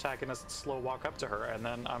the protagonist's slow walk up to her, and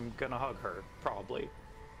then I'm gonna hug her, probably.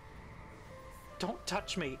 Don't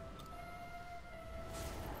touch me!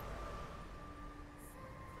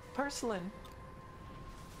 Purslin!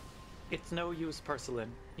 It's no use, Purslin.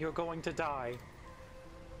 You're going to die.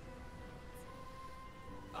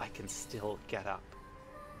 I can still get up.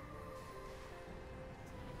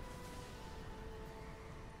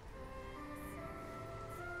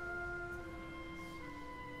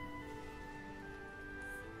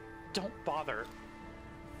 Don't bother.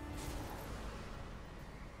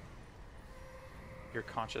 Your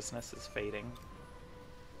consciousness is fading.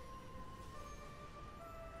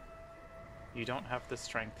 You don't have the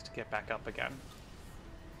strength to get back up again.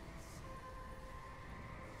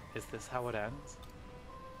 Is this how it ends?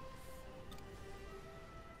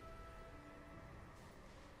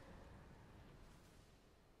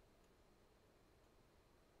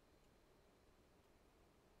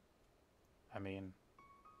 I mean...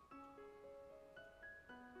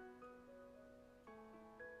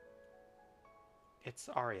 It's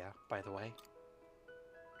Arya, by the way.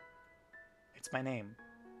 It's my name.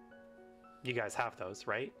 You guys have those,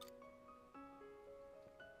 right?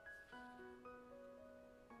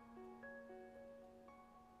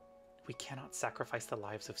 We cannot sacrifice the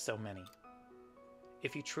lives of so many.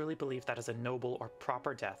 If you truly believe that is a noble or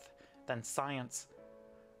proper death, then science...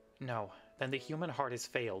 No, then the human heart has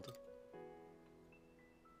failed.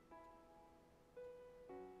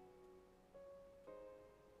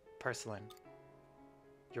 Purslin,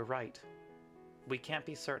 you're right. We can't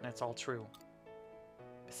be certain it's all true.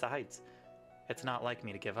 Besides, it's not like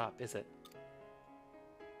me to give up, is it?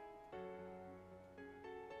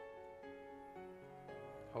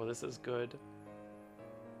 Oh, this is good.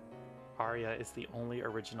 Arya is the only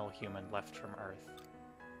original human left from Earth.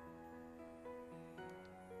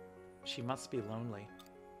 She must be lonely.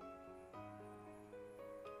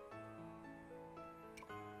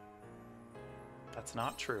 That's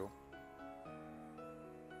not true.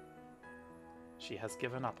 She has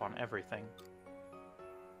given up on everything.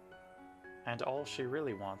 And all she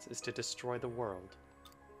really wants is to destroy the world.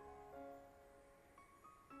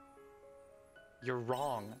 You're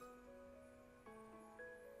wrong.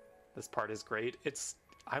 This part is great.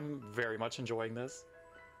 I'm very much enjoying this.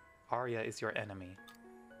 Arya is your enemy.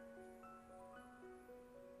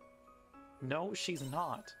 No, she's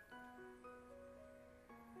not.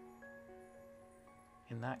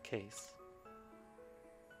 In that case,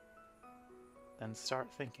 then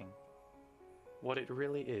start thinking what it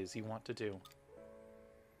really is you want to do.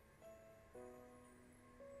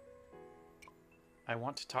 I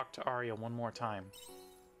want to talk to Arya one more time.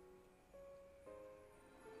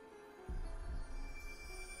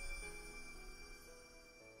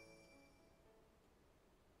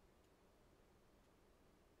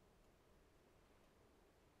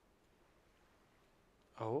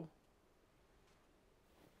 Oh?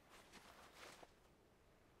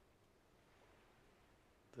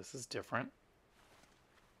 This is different.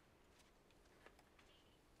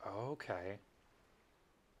 Okay.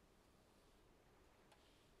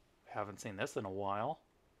 Haven't seen this in a while.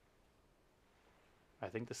 I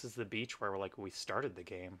think this is the beach where we started the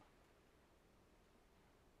game.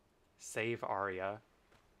 Save Arya.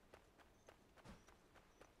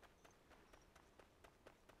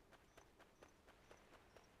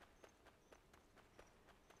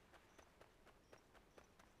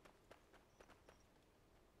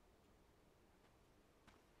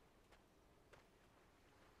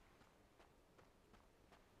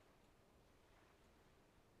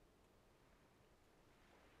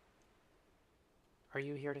 Are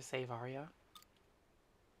you here to save Arya?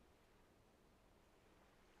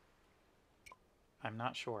 I'm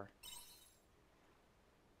not sure.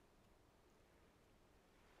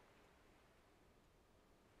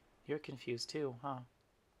 You're confused too, huh?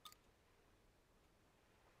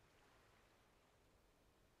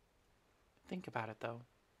 Think about it though.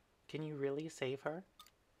 Can you really save her?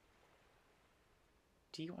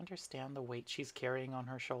 Do you understand the weight she's carrying on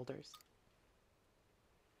her shoulders?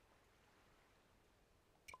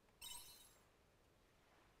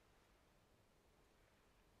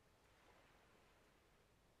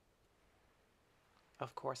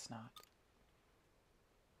 Of course not.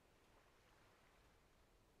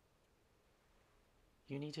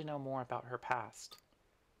 You need to know more about her past.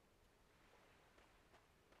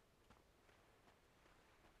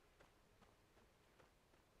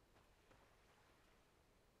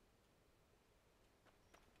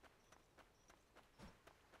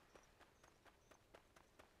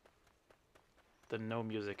 The no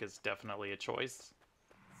music is definitely a choice.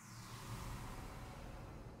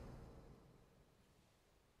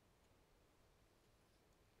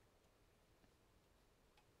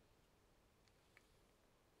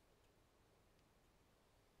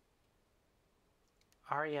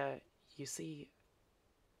 Arya, you see,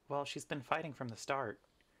 well, she's been fighting from the start,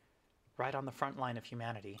 right on the front line of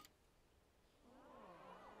humanity.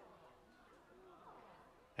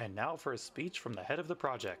 And now for a speech from the head of the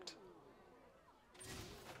project.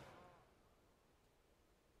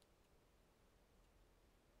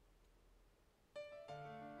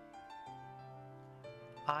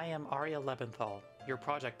 I am Arya Lebenthal, your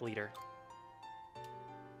project leader.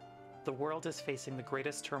 The world is facing the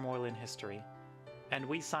greatest turmoil in history, and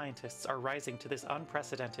we scientists are rising to this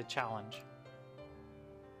unprecedented challenge.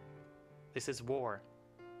 This is war,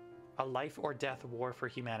 a life or death war for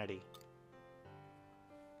humanity.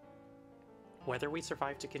 Whether we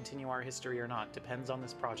survive to continue our history or not depends on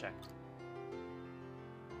this project.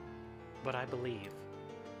 But I believe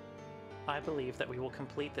that we will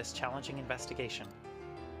complete this challenging investigation.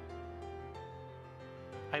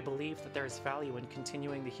 I believe that there is value in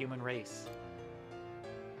continuing the human race.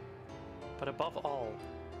 But above all,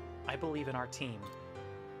 I believe in our team.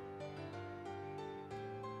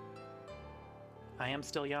 I am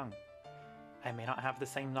still young. I may not have the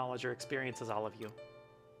same knowledge or experience as all of you.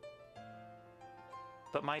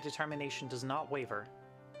 But my determination does not waver.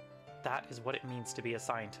 That is what it means to be a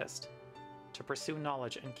scientist. To pursue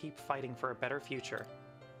knowledge and keep fighting for a better future.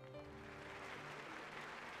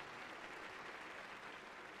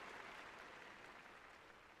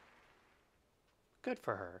 Good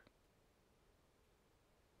for her.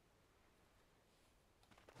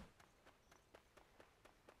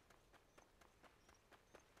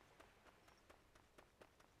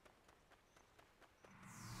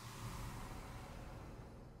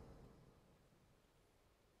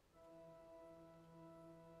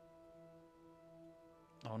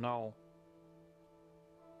 Oh no.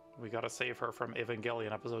 We gotta save her from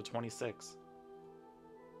Evangelion episode 26.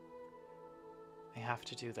 I have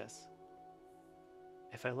to do this.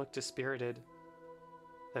 If I look dispirited,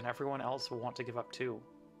 then everyone else will want to give up too.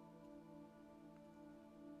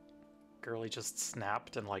 Girly just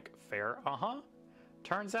snapped and like, fair,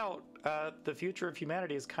 Turns out, the future of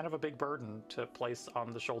humanity is kind of a big burden to place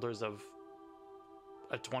on the shoulders of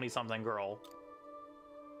a 20-something girl.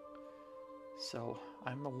 So,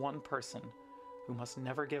 I'm the one person who must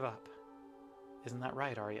never give up. Isn't that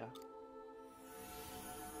right, Arya?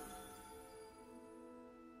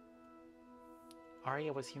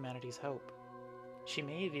 Arya was humanity's hope. She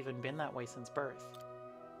may have even been that way since birth.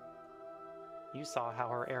 You saw how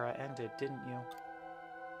her era ended, didn't you?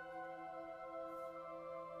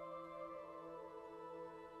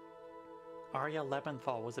 Arya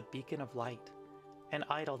Lebenthal was a beacon of light, an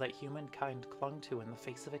idol that humankind clung to in the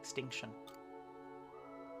face of extinction.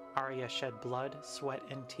 Arya shed blood, sweat,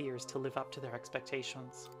 and tears to live up to their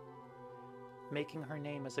expectations, making her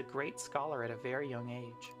name as a great scholar at a very young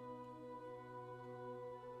age.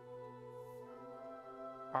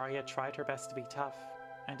 Arya tried her best to be tough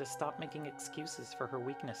and to stop making excuses for her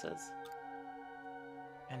weaknesses.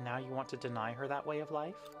 And now you want to deny her that way of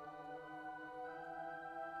life?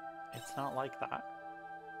 It's not like that.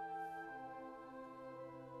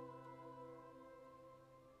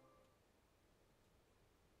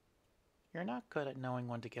 You're not good at knowing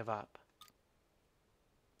when to give up.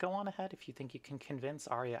 Go on ahead if you think you can convince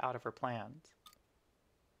Arya out of her plans.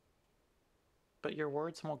 But your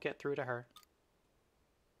words won't get through to her.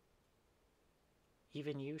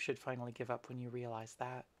 Even you should finally give up when you realize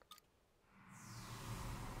that.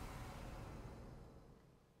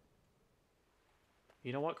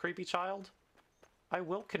 You know what, creepy child? I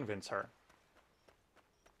will convince her.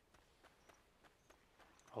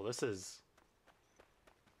 Oh, this is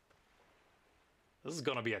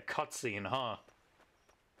gonna be a cutscene, huh?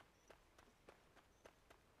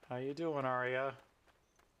 How you doing, Arya?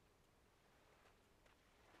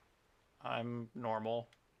 I'm normal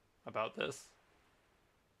about this.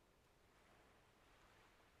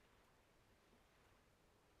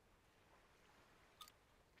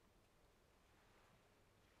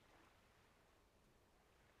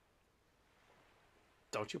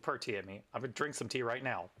 Don't you pour tea at me. I'm gonna drink some tea right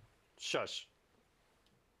now. Shush.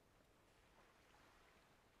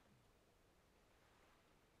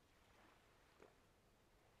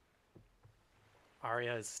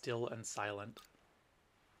 Arya is still and silent.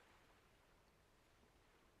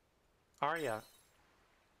 Arya!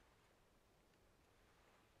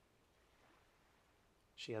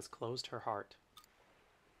 She has closed her heart.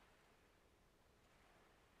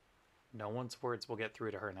 No one's words will get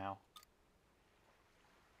through to her now.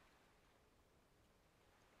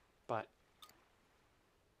 But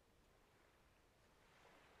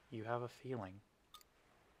you have a feeling.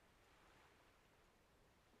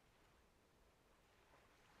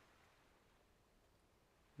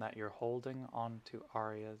 that you're holding on to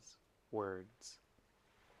Arya's words.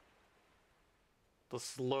 The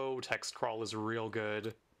slow text crawl is real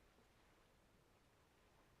good.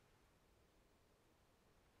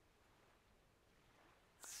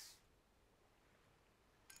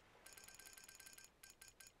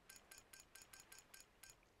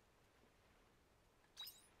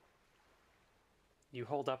 You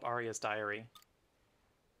hold up Arya's diary.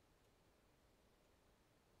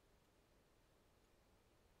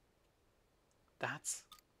 That's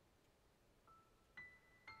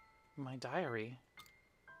my diary.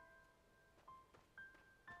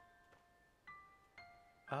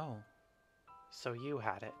 Oh, so you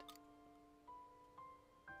had it.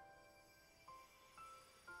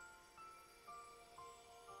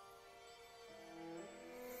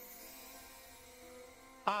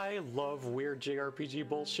 I love weird JRPG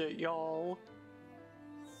bullshit, y'all.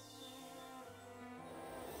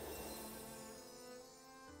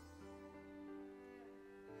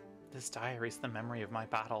 This diary's the memory of my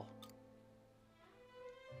battle.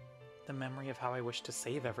 The memory of how I wished to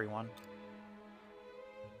save everyone.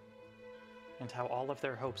 And how all of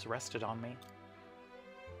their hopes rested on me.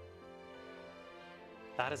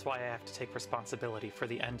 That is why I have to take responsibility for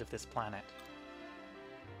the end of this planet.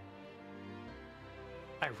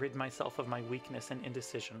 I rid myself of my weakness and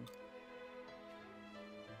indecision.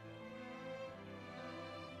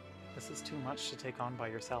 This is too much to take on by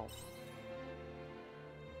yourself.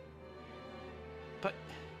 But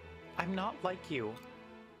I'm not like you.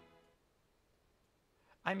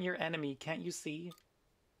 I'm your enemy, can't you see?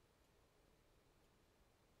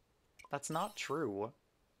 That's not true.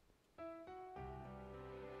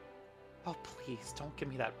 Oh, please, don't give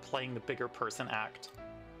me that playing the bigger person act.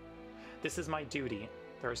 This is my duty.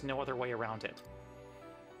 There is no other way around it.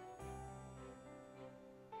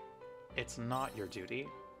 It's not your duty.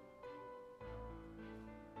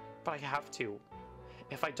 But I have to.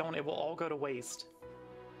 If I don't, it will all go to waste.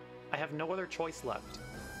 I have no other choice left.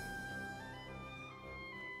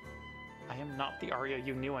 I am not the Arya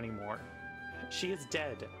you knew anymore. She is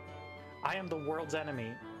dead. I am the world's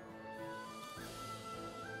enemy.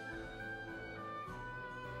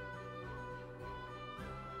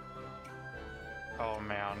 Oh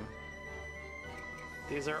man.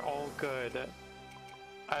 These are all good.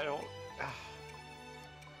 I don't...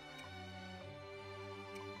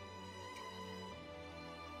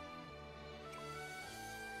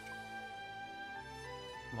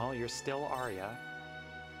 Well, you're still Arya.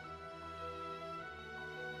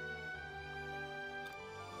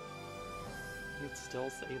 You'd still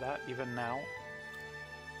say that even now?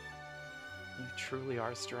 You truly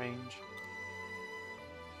are strange.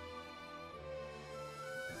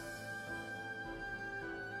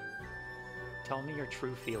 Tell me your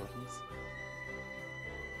true feelings.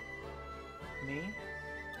 Me?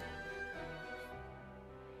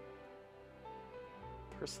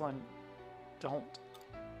 Perslan, don't.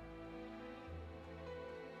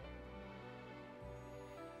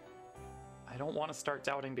 I don't want to start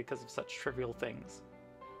doubting because of such trivial things.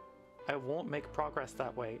 I won't make progress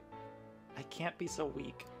that way. I can't be so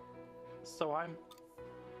weak. So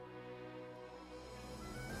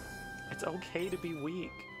It's okay to be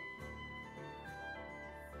weak.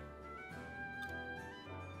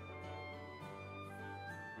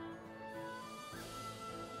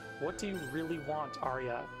 What do you really want,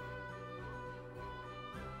 Arya?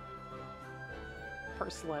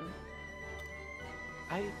 Perslan,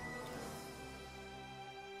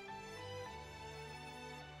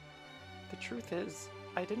 The truth is,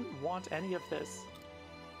 I didn't want any of this.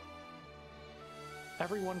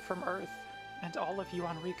 Everyone from Earth, and all of you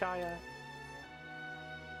on Rikaya.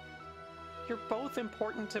 You're both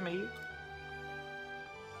important to me.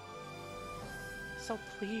 So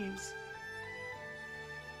please,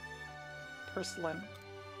 Perslan,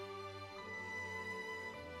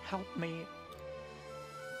 help me.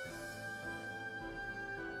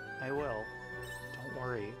 I will. Don't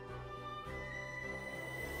worry.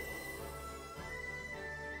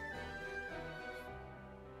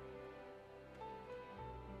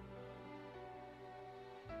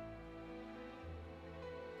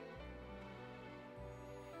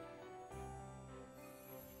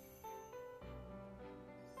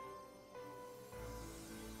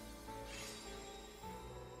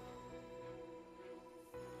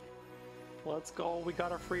 Let's go, we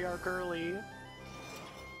gotta free our girly.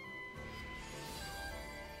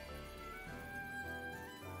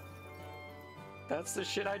 That's the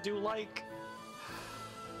shit I do like.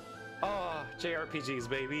 Oh, JRPGs,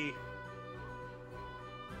 baby.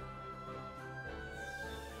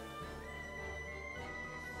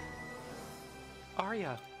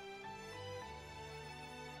 Arya.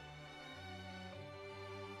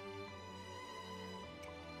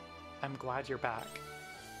 I'm glad you're back.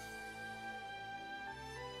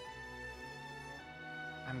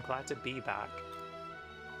 I'm glad to be back.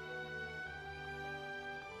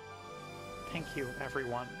 Thank you,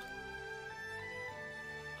 everyone.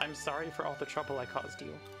 I'm sorry for all the trouble I caused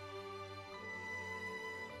you.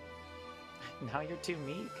 Now you're too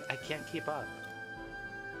meek. I can't keep up.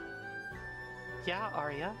 Yeah,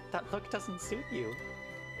 Arya, that look doesn't suit you.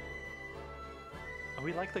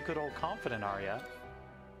 We like the good old confident Arya.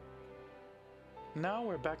 Now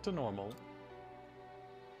we're back to normal.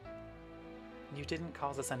 You didn't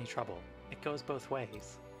cause us any trouble. It goes both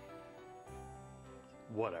ways.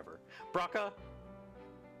 Whatever. Braca!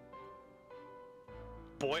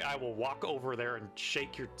 Boy, I will walk over there and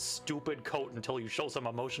shake your stupid coat until you show some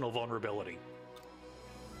emotional vulnerability.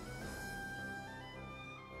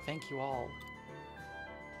 Thank you all.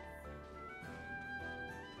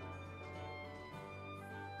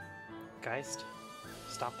 Geist,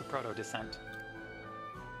 stop the proto-descent.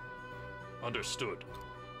 Understood.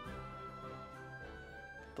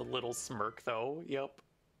 The little smirk, though. Yep.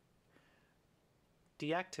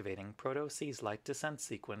 Deactivating Proto-Seas Light descent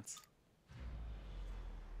sequence.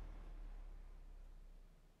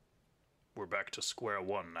 We're back to square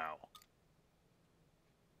one now.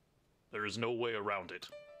 There is no way around it.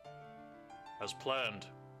 As planned,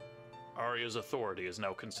 Arya's authority is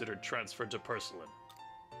now considered transferred to Porcelain.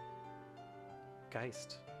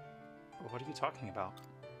 Geist, what are you talking about?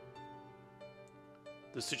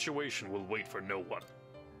 The situation will wait for no one.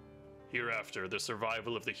 Hereafter, the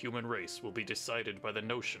survival of the human race will be decided by the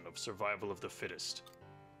notion of survival of the fittest.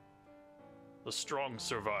 The strong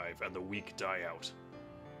survive and the weak die out.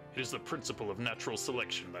 It is the principle of natural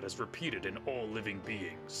selection that is repeated in all living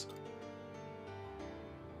beings.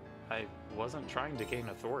 I wasn't trying to gain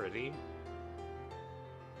authority.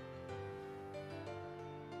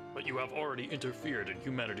 But you have already interfered in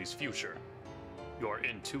humanity's future. You are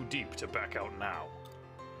in too deep to back out now.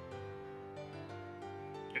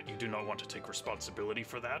 Yet you do not want to take responsibility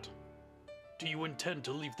for that? Do you intend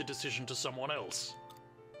to leave the decision to someone else?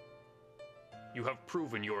 You have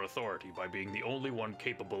proven your authority by being the only one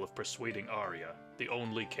capable of persuading Arya, the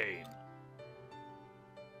only Cain.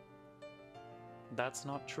 That's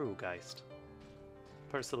not true, Geist.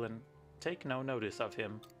 Porcelain, take no notice of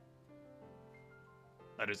him.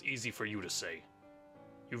 That is easy for you to say.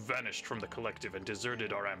 You vanished from the collective and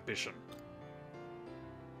deserted our ambition.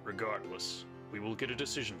 Regardless, we will get a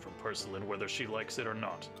decision from Porcelain whether she likes it or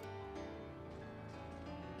not.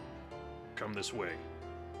 Come this way.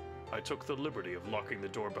 I took the liberty of locking the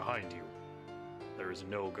door behind you. There is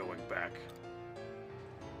no going back.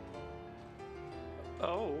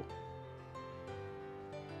 Oh.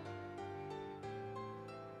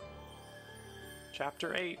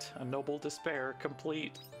 Chapter 8, A Noble Despair,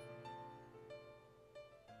 complete.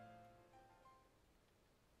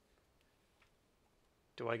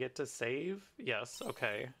 Do I get to save? Yes,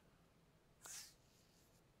 okay.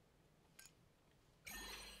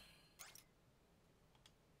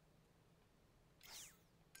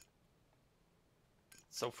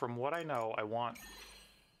 So from what I know, I want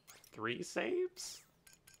 3 saves?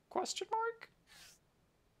 Question mark?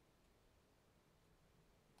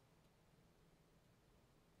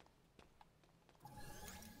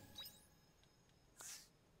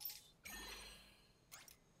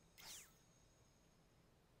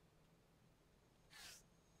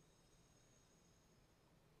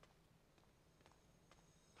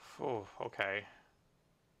 Oh, okay.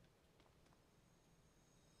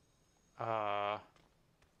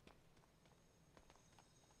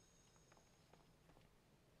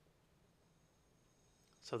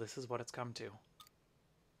 So this is what it's come to.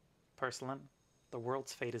 Porcelain, the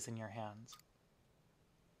world's fate is in your hands.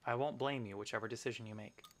 I won't blame you, whichever decision you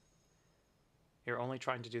make. You're only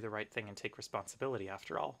trying to do the right thing and take responsibility,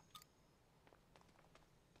 after all.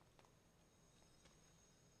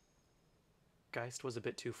 Geist was a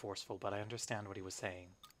bit too forceful, but I understand what he was saying.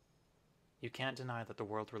 You can't deny that the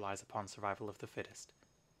world relies upon survival of the fittest.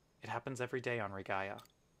 It happens every day on Regaia.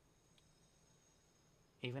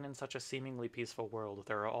 Even in such a seemingly peaceful world,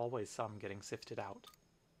 there are always some getting sifted out.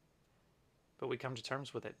 But we come to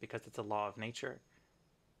terms with it because it's a law of nature.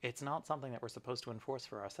 It's not something that we're supposed to enforce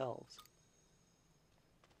for ourselves.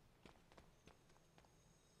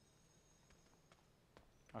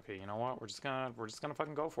 Okay, you know what? We're just gonna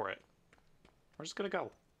fucking go for it. We're just gonna go.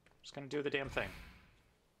 We're just gonna do the damn thing.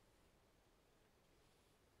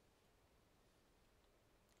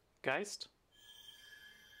 Geist?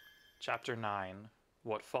 Chapter 9.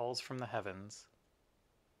 What Falls from the Heavens.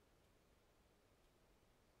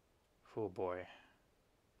 Oh boy.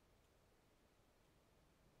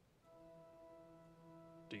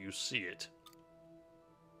 Do you see it?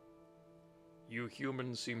 You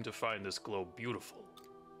humans seem to find this globe beautiful.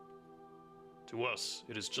 To us,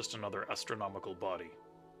 it is just another astronomical body.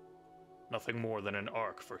 Nothing more than an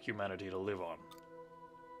ark for humanity to live on.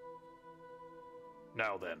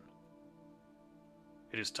 Now then,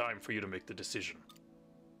 it is time for you to make the decision.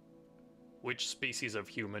 Which species of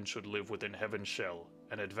human should live within Heaven's shell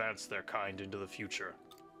and advance their kind into the future?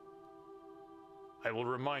 I will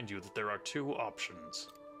remind you that there are two options.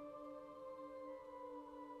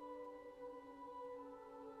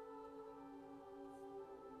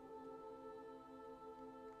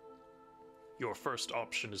 Your first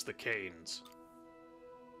option is the Canes.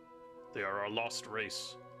 They are our lost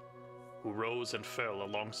race, who rose and fell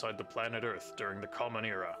alongside the planet Earth during the Common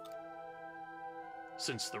Era.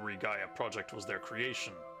 Since the Regaia project was their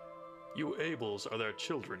creation, you Abels are their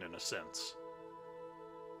children in a sense.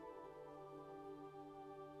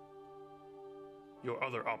 Your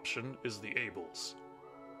other option is the Abels.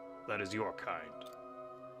 That is your kind.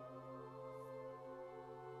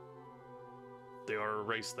 They are a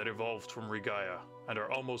race that evolved from Regaia and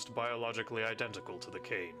are almost biologically identical to the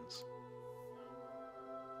Canes.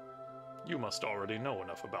 You must already know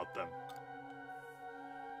enough about them.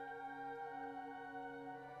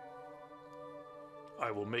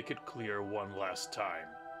 I will make it clear one last time.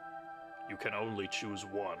 You can only choose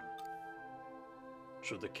one.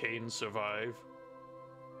 Should the Canes survive,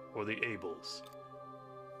 or the Abels?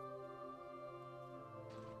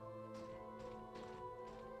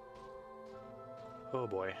 Oh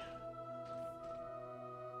boy.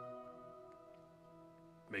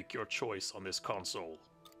 Make your choice on this console.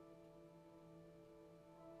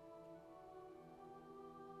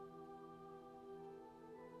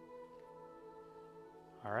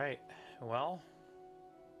 All right. Well,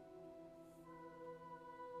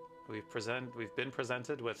 we've been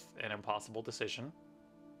presented with an impossible decision.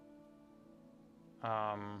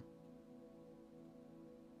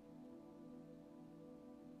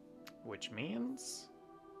 Which means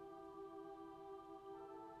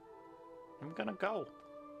I'm gonna go,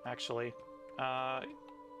 actually. Oh.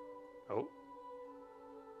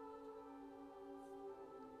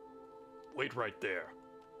 Wait right there.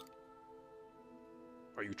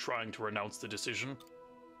 Are you trying to renounce the decision?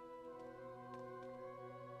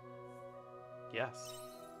 Yes,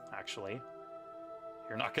 actually.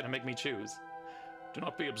 You're not gonna make me choose. Do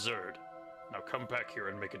not be absurd. Now come back here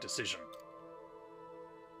and make a decision.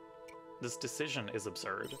 This decision is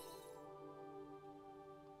absurd.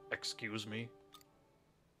 Excuse me?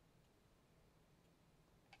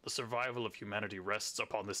 The survival of humanity rests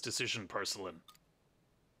upon this decision, Porcelain.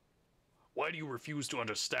 Why do you refuse to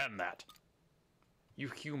understand that? You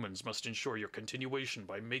humans must ensure your continuation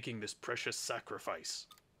by making this precious sacrifice.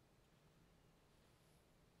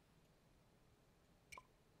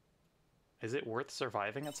 Is it worth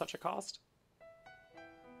surviving at such a cost?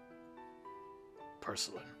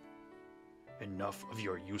 Porcelain, enough of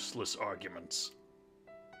your useless arguments.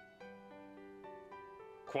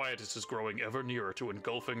 Quietus is growing ever nearer to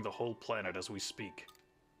engulfing the whole planet as we speak.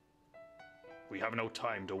 We have no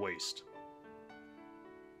time to waste.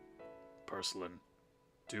 Porcelain,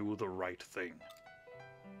 do the right thing.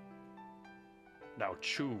 Now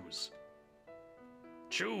choose.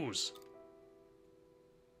 Choose!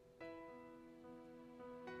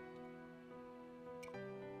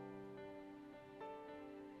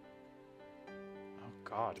 Oh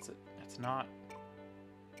god, it's not...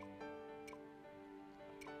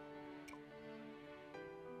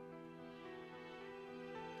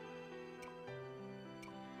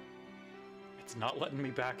 It's not letting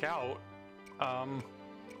me back out.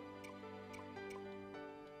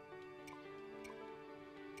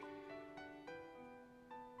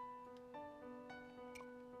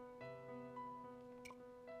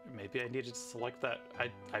 Maybe I needed to select that.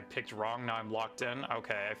 I picked wrong, now I'm locked in.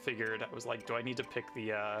 Okay, I figured. I was like, do I need to pick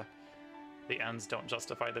the ends don't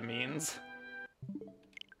justify the means?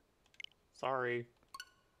 Sorry.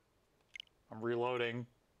 I'm reloading.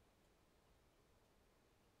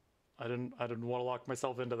 I didn't want to lock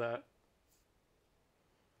myself into that.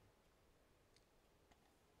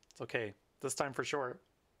 It's okay. This time for sure.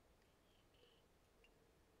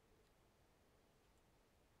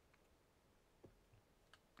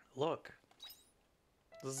 Look.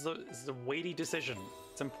 This is a weighty decision.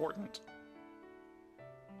 It's important.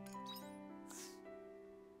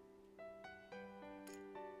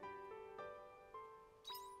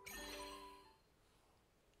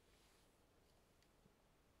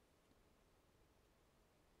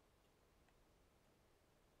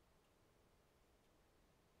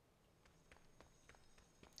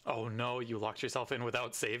 Oh no, you locked yourself in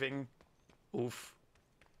without saving? Oof.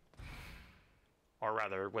 Or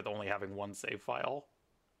rather, with only having one save file.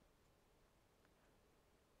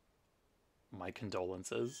 My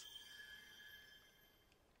condolences.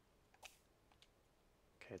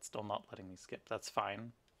 Okay, it's still not letting me skip. That's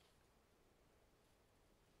fine.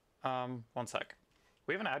 One sec.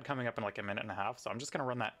 We have an ad coming up in like a minute and a half, so I'm just gonna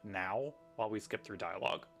run that now while we skip through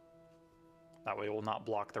dialogue. That way it will not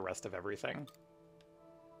block the rest of everything.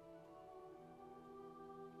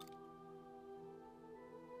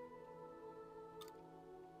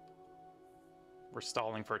 We're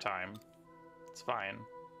stalling for time. It's fine.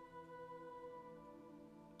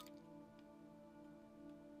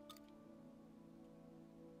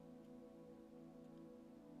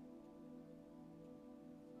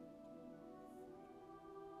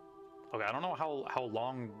 Okay, I don't know how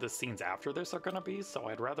long the scenes after this are gonna be, so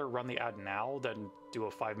I'd rather run the ad now than do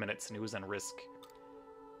a 5-minute snooze and risk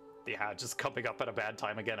the ad just coming up at a bad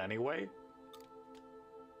time again anyway.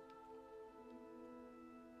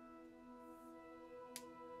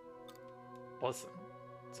 Listen,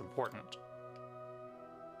 it's important.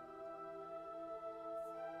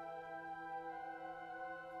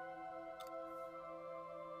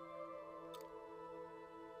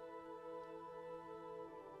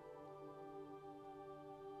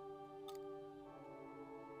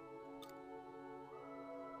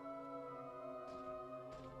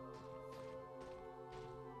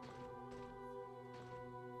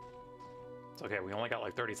 It's okay, we only got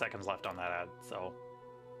like 30 seconds left on that ad, so...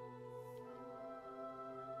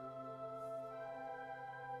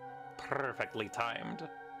 Perfectly timed.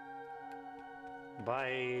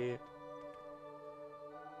 Bye.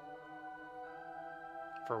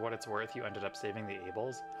 For what it's worth, you ended up saving the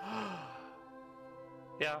Ables.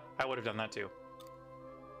 Yeah, I would have done that too.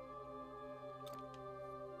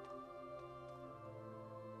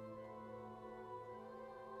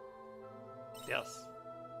 Yes.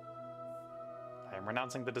 I am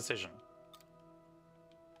renouncing the decision.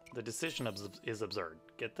 The decision is absurd.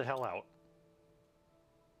 Get the hell out.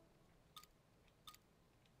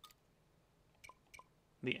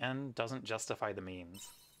 The end doesn't justify the means.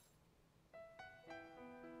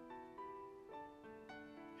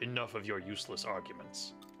 Enough of your useless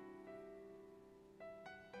arguments.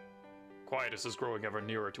 Quietus is growing ever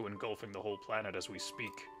nearer to engulfing the whole planet as we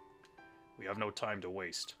speak. We have no time to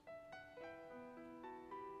waste.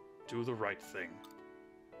 Do the right thing.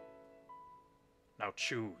 Now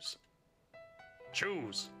choose.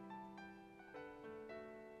 Choose!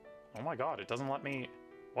 Oh my god, it doesn't let me...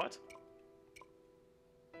 What?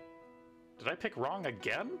 Did I pick wrong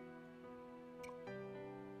again?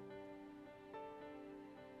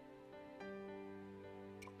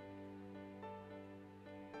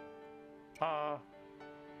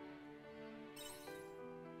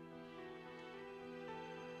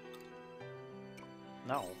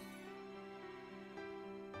 No.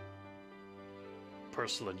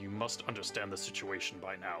 Purslin, you must understand the situation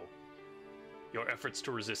by now. Your efforts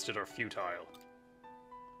to resist it are futile.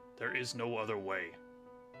 There is no other way.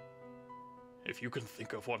 If you can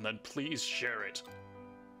think of one, then please share it.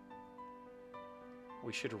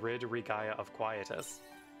 We should rid Regaia of Quietus.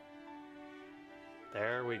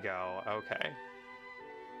 There we go, okay.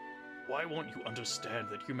 Why won't you understand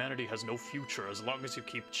that humanity has no future as long as you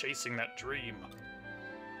keep chasing that dream?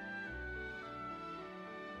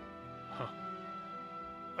 Huh.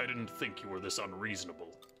 I didn't think you were this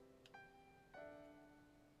unreasonable.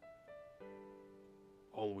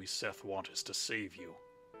 All we Seth want is to save you.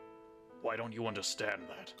 Why don't you understand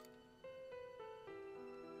that?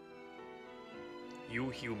 You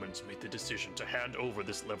humans made the decision to hand over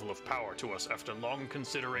this level of power to us after long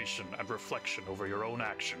consideration and reflection over your own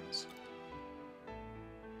actions.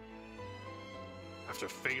 After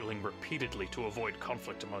failing repeatedly to avoid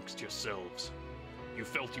conflict amongst yourselves, you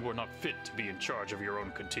felt you were not fit to be in charge of your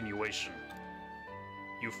own continuation.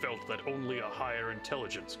 You felt that only a higher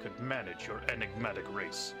intelligence could manage your enigmatic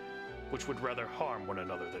race, which would rather harm one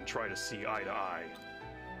another than try to see eye to eye.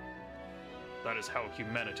 That is how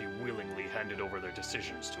humanity willingly handed over their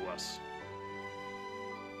decisions to us.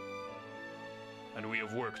 And we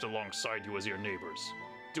have worked alongside you as your neighbors,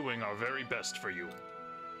 doing our very best for you.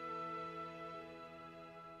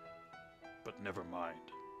 But never mind.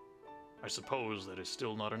 I suppose that is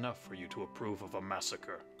still not enough for you to approve of a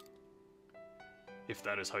massacre. If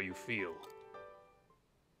that is how you feel.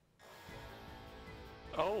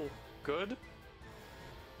 Oh, good.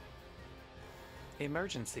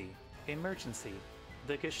 Emergency. Emergency.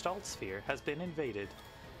 The Gestalt Sphere has been invaded.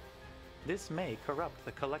 This may corrupt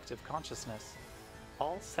the collective consciousness.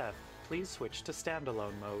 All Seth, please switch to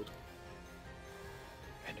standalone mode.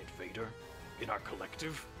 An invader? In our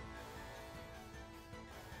collective?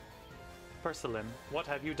 Ursulin, what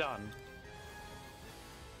have you done?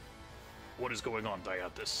 What is going on,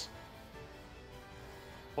 Dianthus?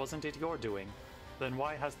 Wasn't it your doing? Then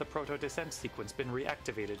why has the proto-descent sequence been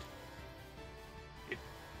reactivated?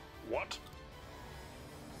 What?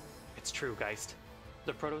 It's true, Geist.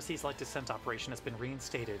 The Proto-Seaslight descent operation has been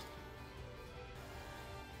reinstated.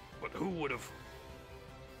 But who would have...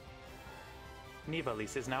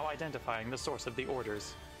 Nivalis is now identifying the source of the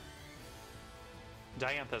orders.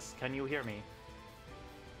 Dianthus, can you hear me?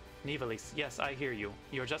 Nivalis, yes, I hear you.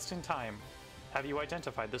 You're just in time. Have you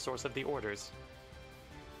identified the source of the orders?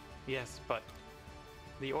 Yes, but...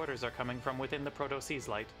 The orders are coming from within the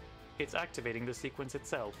Proto-Seaslight. It's activating the sequence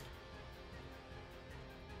itself.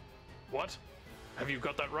 What? Have you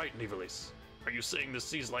got that right, Nivalis? Are you saying the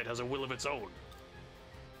Seaslight has a will of its own?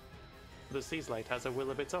 The Seaslight has a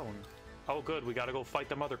will of its own. Oh good, we gotta go fight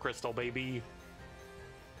the Mother Crystal, baby!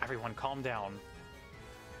 Everyone calm down.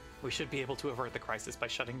 We should be able to avert the crisis by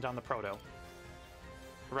shutting down the Proto.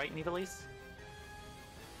 Right, Nivalis?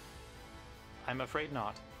 I'm afraid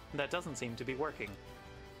not. That doesn't seem to be working.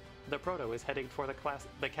 The Proto is heading for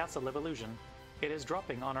the Castle of Illusion. It is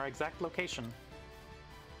dropping on our exact location.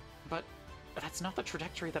 But that's not the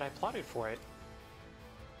trajectory that I plotted for it.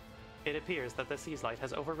 It appears that the Seaslight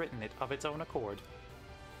has overwritten it of its own accord.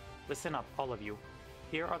 Listen up, all of you.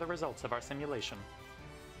 Here are the results of our simulation.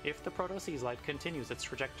 If the Proto-Seaslight continues its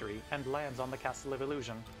trajectory and lands on the Castle of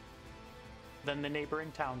Illusion, then the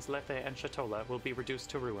neighboring towns Lethe and Shatola will be reduced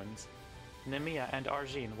to ruins. Nemea and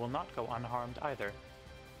Arjin will not go unharmed either.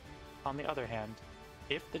 On the other hand,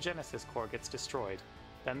 if the Genesis Core gets destroyed,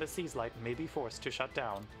 then the Seaslight may be forced to shut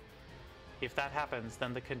down. If that happens,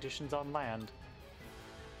 then the conditions on land...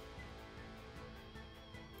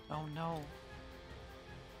 Oh no.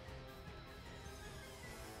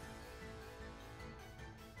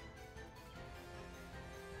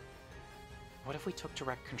 What if we took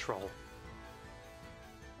direct control?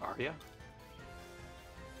 Arya?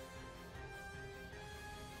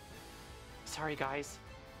 Sorry, guys.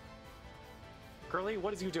 Girly,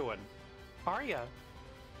 what is you doing? Arya!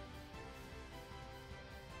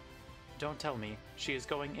 Don't tell me. She is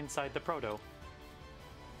going inside the Proto.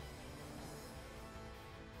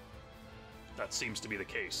 That seems to be the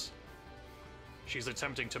case. She's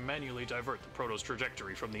attempting to manually divert the Proto's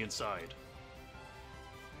trajectory from the inside.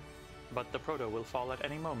 But the Proto will fall at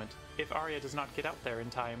any moment. If Arya does not get out there in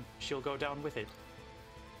time, she'll go down with it.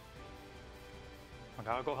 I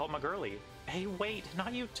gotta go help my girly. Hey, wait!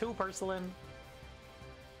 Not you too, Ursulin!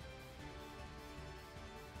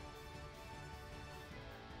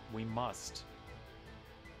 We must.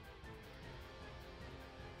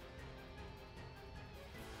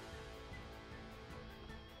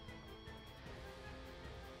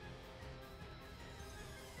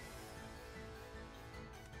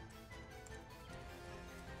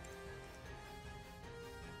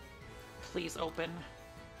 Please open.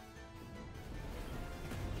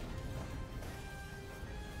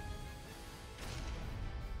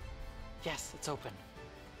 Yes, it's open.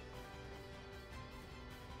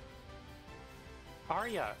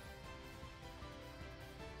 Arya!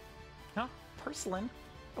 Huh? Ursulin?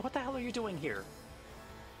 What the hell are you doing here?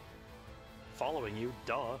 Following you,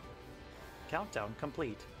 duh. Countdown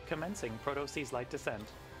complete. Commencing Proto-Seaslight descent.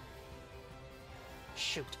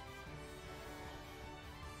 Shoot.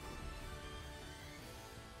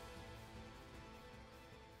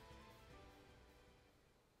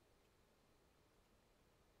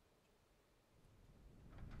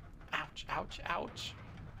 Ouch, ouch, ouch.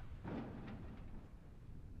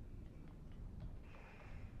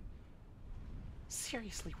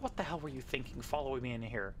 Seriously, what the hell were you thinking following me in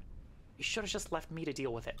here? You should have just left me to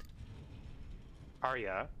deal with it.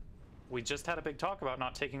 Arya, we just had a big talk about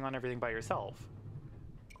not taking on everything by yourself.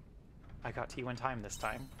 I got to you in time this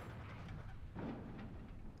time.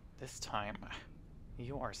 This time,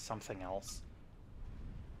 you are something else.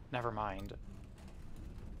 Never mind.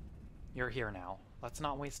 You're here now. Let's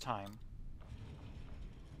not waste time.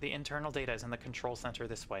 The internal data is in the control center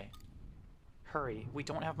this way. Hurry, we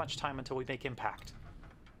don't have much time until we make impact.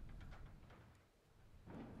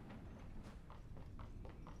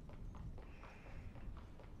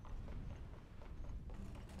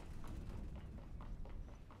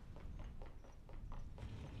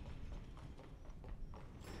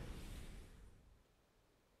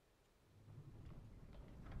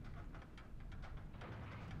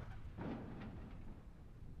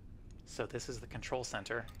 So this is the control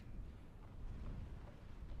center.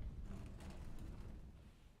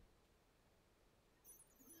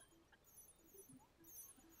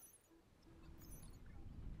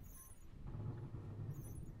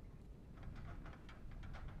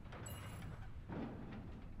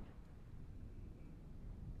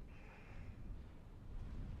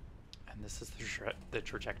 this is the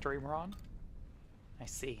trajectory we're on? I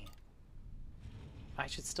see. I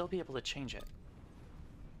should still be able to change it.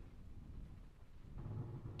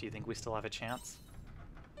 Do you think we still have a chance?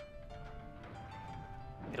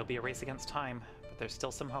 It'll be a race against time, but there's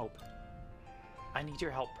still some hope. I need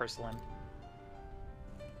your help, Ursulin.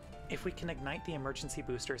 If we can ignite the emergency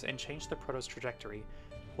boosters and change the Proto's trajectory,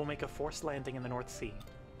 we'll make a forced landing in the North Sea.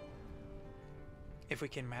 If we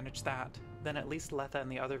can manage that, then at least Letha and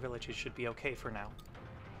the other villages should be okay for now.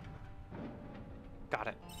 Got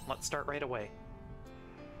it. Let's start right away.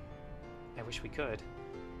 I wish we could.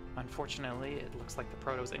 Unfortunately, it looks like the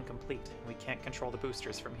Proto's incomplete, and we can't control the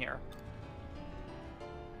boosters from here.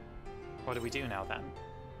 What do we do now, then?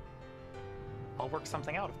 I'll work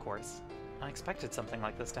something out, of course. I expected something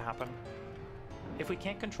like this to happen. If we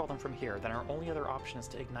can't control them from here, then our only other option is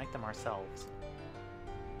to ignite them ourselves.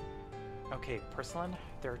 Okay, Ursulin,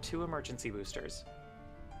 there are 2 emergency boosters.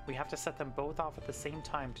 We have to set them both off at the same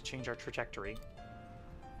time to change our trajectory.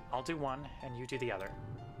 I'll do one, and you do the other.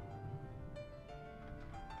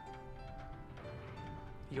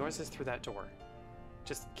 Yours is through that door.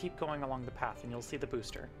 Just keep going along the path and you'll see the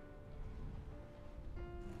booster.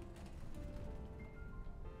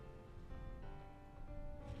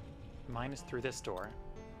 Mine is through this door.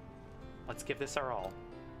 Let's give this our all.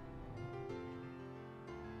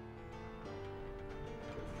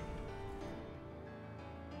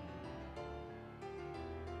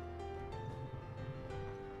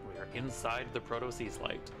 We are inside the Proto-Sea's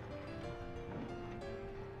light.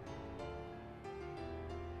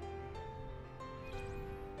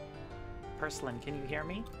 Ursulin, can you hear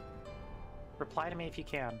me? Reply to me if you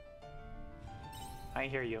can. I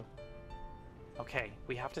hear you. Okay,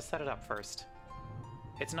 we have to set it up first.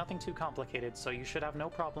 It's nothing too complicated, so you should have no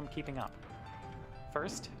problem keeping up.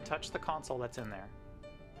 First, touch the console that's in there.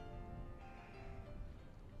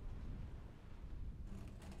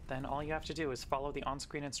 Then all you have to do is follow the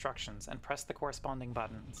on-screen instructions and press the corresponding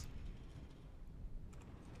buttons.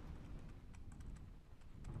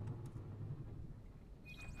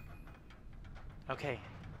 Okay,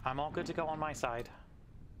 I'm all good to go on my side.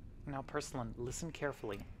 Now, Ursulin, listen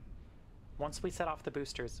carefully. Once we set off the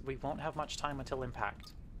boosters, we won't have much time until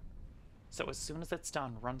impact. So as soon as it's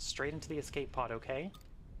done, run straight into the escape pod, okay?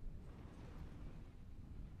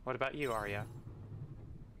 What about you, Arya?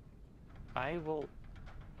 I will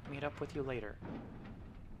meet up with you later.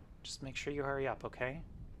 Just make sure you hurry up, okay?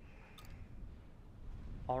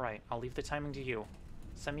 Alright, I'll leave the timing to you.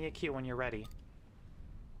 Send me a cue when you're ready.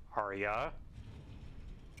 Arya?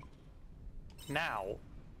 Now!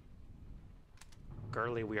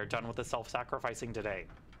 Girly, we are done with the self-sacrificing today.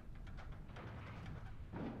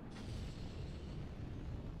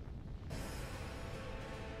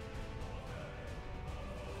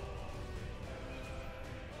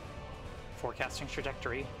 Forecasting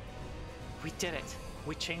trajectory. We did it!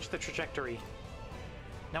 We changed the trajectory.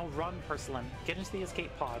 Now run, Ursulin. Get into the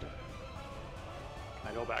escape pod.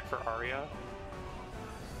 Can I go back for Arya?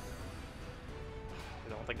 I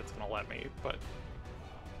don't think it's gonna let me, but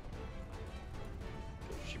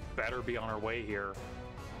she better be on her way here.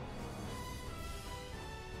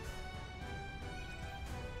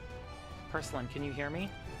 Ursulin, can you hear me?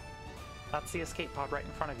 That's the escape pod right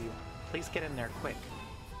in front of you. Please get in there, quick.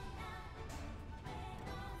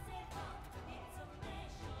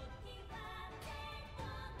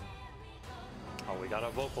 Oh, we got a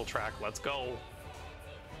vocal track. Let's go.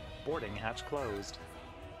 Boarding hatch closed.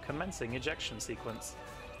 Commencing ejection sequence.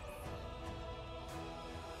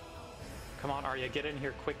 Come on, Arya, get in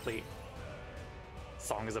here quickly.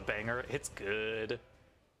 Song is a banger. It's good.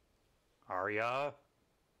 Arya?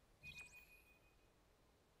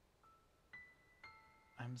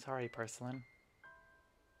 I'm sorry, Ursulin.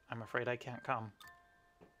 I'm afraid I can't come.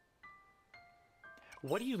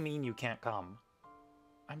 What do you mean you can't come?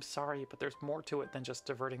 I'm sorry, but there's more to it than just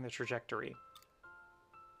diverting the trajectory.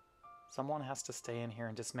 Someone has to stay in here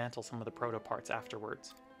and dismantle some of the proto parts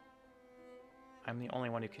afterwards. I'm the only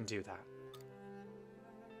one who can do that.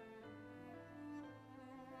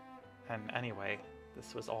 And anyway,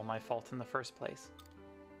 this was all my fault in the first place.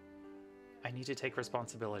 I need to take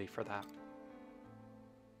responsibility for that.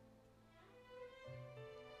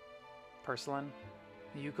 Ursulin,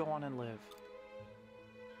 you go on and live.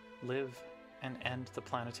 Live and end the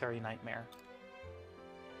planetary nightmare.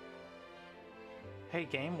 Hey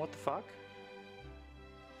game, what the fuck?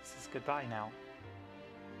 This is goodbye now.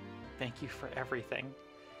 Thank you for everything.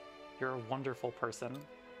 You're a wonderful person.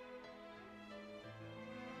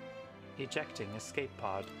 Ejecting escape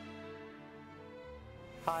pod.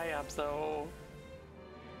 Hi, Abso.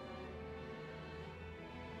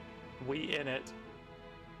 We in it.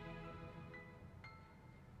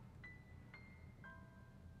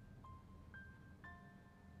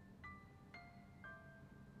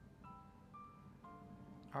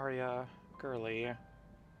 Arya, girly.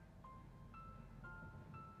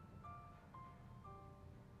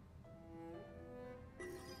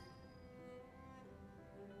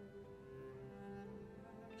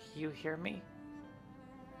 You hear me?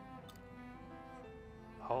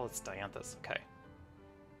 Oh, it's Dianthus, okay.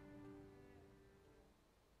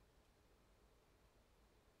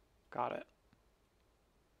 Got it.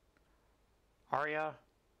 Arya,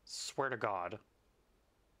 swear to God.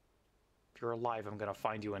 If you're alive, I'm gonna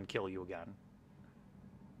find you and kill you again.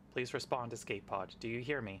 Please respond, escape pod. Do you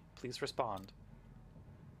hear me? Please respond.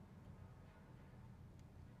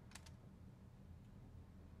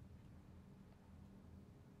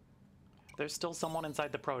 There's still someone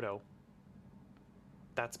inside the proto.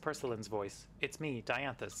 That's Pursulin's voice. It's me,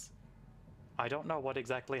 Dianthus. I don't know what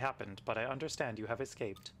exactly happened, but I understand you have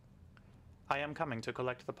escaped. I am coming to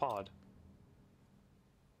collect the pod.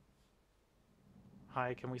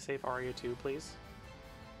 Hi, can we save Arya too, please?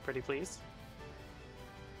 Pretty please?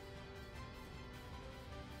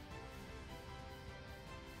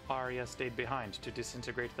 Arya stayed behind to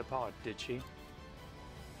disintegrate the pod, did she?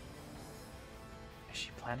 Is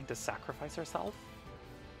she planning to sacrifice herself?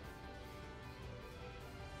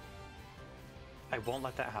 I won't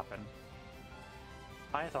let that happen.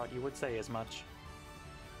 I thought you would say as much.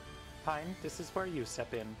 Pine, this is where you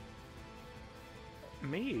step in.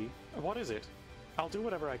 Me? What is it? I'll do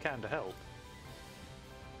whatever I can to help.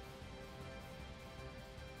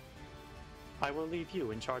 I will leave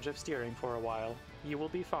you in charge of steering for a while. You will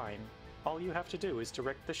be fine. All you have to do is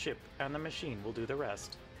direct the ship, and the machine will do the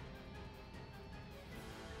rest.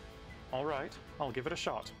 Alright, I'll give it a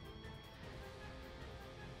shot.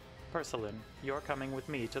 Pursulin, you're coming with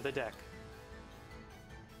me to the deck.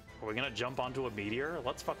 Are we gonna jump onto a meteor?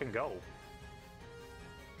 Let's fucking go.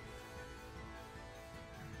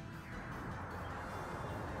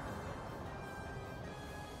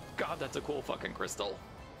 God, that's a cool fucking crystal.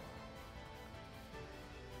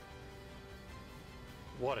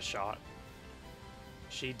 What a shot.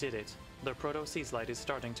 She did it. The proto-seislight is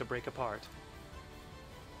starting to break apart.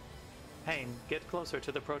 Hain, get closer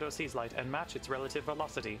to the proto-seislight and match its relative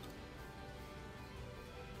velocity.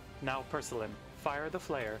 Now, Pursulin, fire the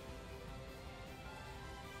flare.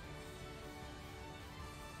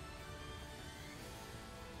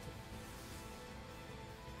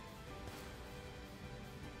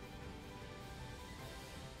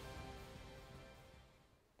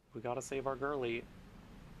 We gotta save our girly.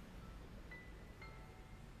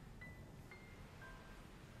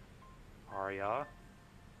 Arya.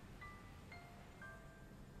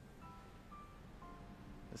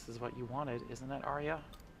 This is what you wanted, isn't it, Arya?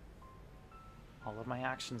 All of my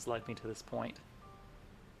actions led me to this point,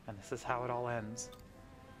 and this is how it all ends.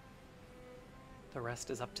 The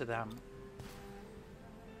rest is up to them.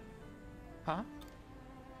 Huh?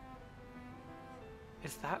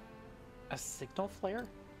 Is that a signal flare?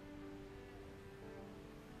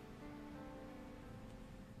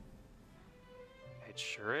 It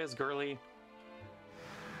sure is, girly.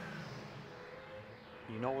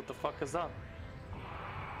 You know what the fuck is up.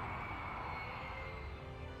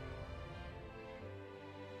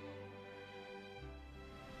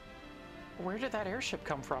 Where did that airship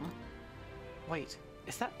come from? Wait,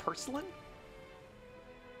 is that Pursulin?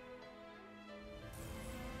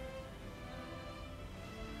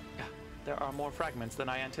 There are more fragments than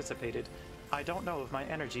I anticipated. I don't know if my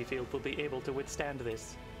energy field will be able to withstand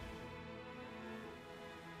this.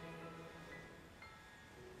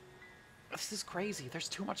 This is crazy. There's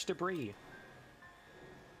too much debris.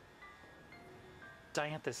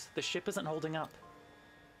 Dianthus, the ship isn't holding up.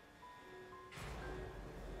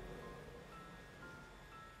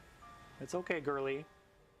 It's okay, girly.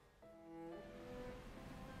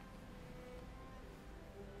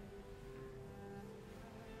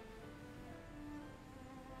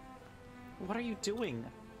 What are you doing?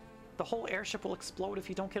 The whole airship will explode if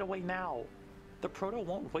you don't get away now. The proto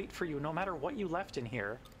won't wait for you no matter what you left in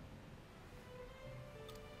here.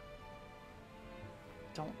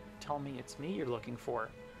 Don't tell me it's me you're looking for.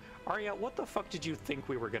 Arya, what the fuck did you think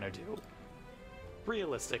we were gonna do?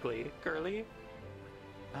 Realistically, girly?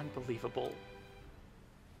 Unbelievable.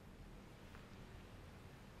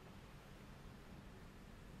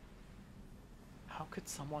 How could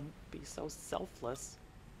someone be so selfless?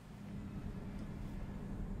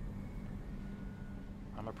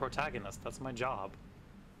 I'm a protagonist, that's my job.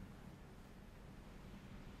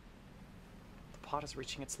 The pod is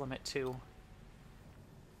reaching its limit too.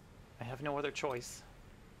 I have no other choice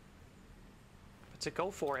but to go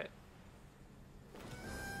for it.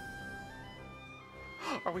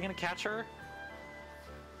 Are we gonna catch her?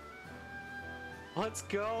 Let's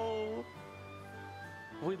go!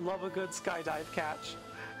 We'd love a good skydive catch.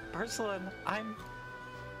 Ursulin, I'm...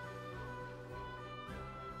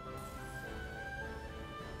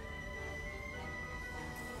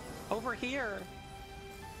 over here!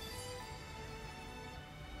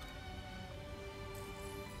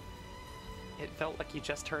 It felt like you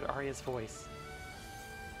just heard Arya's voice.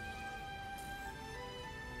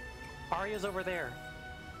 Arya's over there.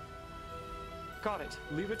 Got it.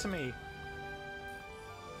 Leave it to me.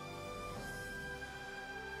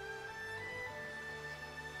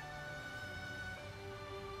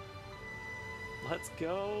 Let's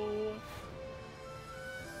go.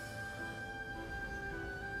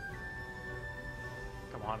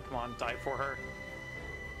 Come on, dive for her.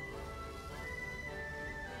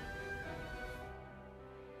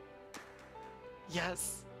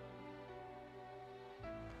 Yes!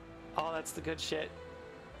 Oh, that's the good shit.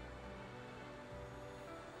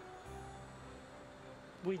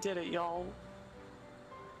 We did it, y'all.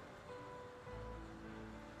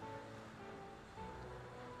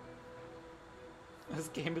 This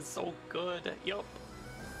game is so good. Yup.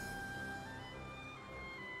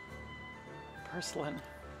 Ursulin.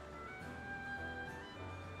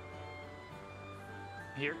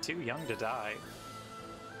 You're too young to die.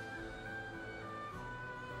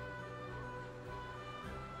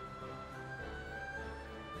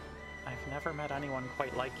 I've never met anyone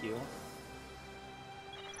quite like you.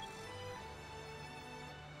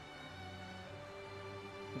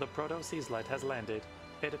 The Proto-Sea Sled has landed.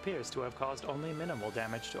 It appears to have caused only minimal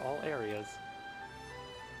damage to all areas.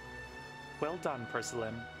 Well done,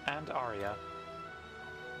 Ursulin and Arya.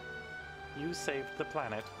 You saved the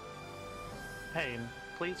planet. Hayne,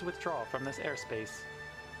 please withdraw from this airspace.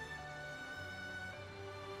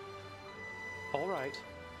 All right.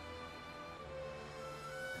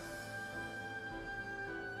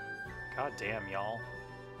 God damn, y'all.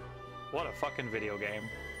 What a fucking video game.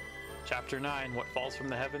 Chapter 9, What Falls from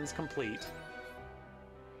the Heavens, complete.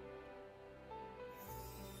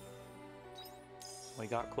 We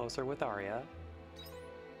got closer with Arya.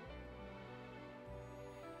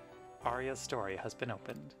 Arya's story has been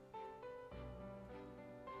opened.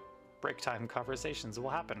 Break time conversations will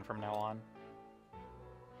happen from now on.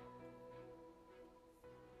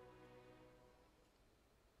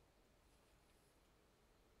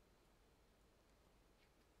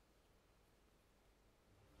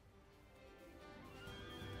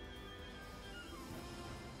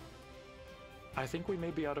 I think we may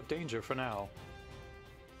be out of danger for now.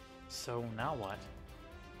 So now what?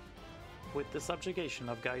 With the subjugation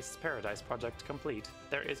of Geist's Paradise project complete,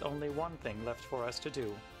 there is only one thing left for us to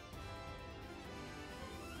do.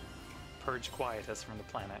 Purge Quietus from the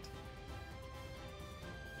planet.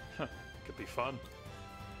 Could be fun.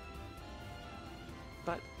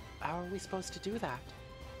 But how are we supposed to do that?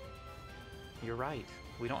 You're right.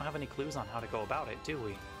 We don't have any clues on how to go about it, do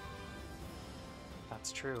we?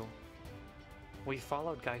 That's true. We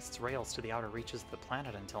followed Geist's rails to the outer reaches of the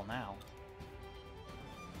planet until now.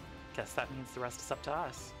 Guess that means the rest is up to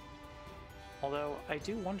us. Although, I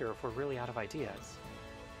do wonder if we're really out of ideas.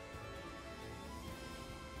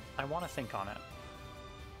 I want to think on it.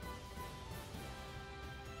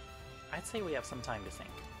 I'd say we have some time to think.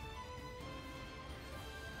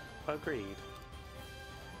 Agreed.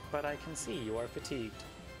 But I can see you are fatigued.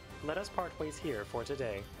 Let us part ways here for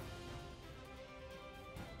today.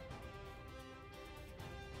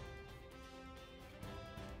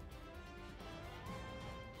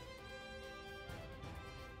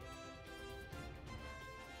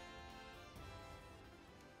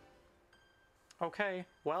 Okay,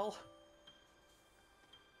 well...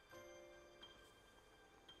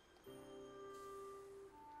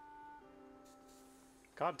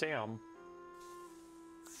 God damn.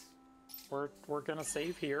 We're gonna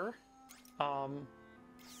save here.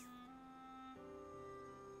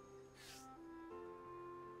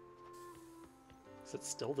 Is it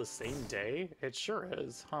still the same day? It sure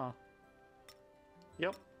is, huh?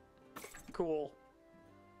 Yep. Cool.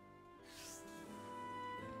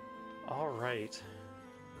 Alright.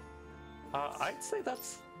 I'd say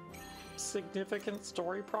that's significant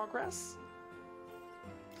story progress.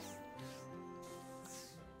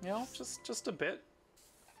 You know, just a bit.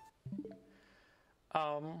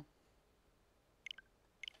 Let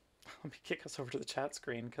me kick us over to the chat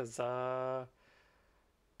screen, because, god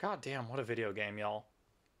damn, what a video game, y'all.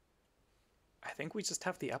 I think we just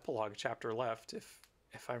have the epilogue chapter left, if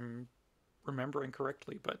I'm remembering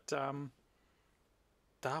correctly, but,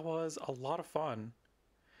 that was a lot of fun.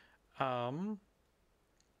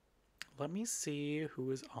 Let me see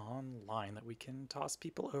who is online that we can toss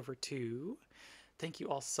people over to. Thank you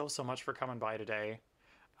all so much for coming by today.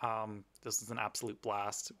 This is an absolute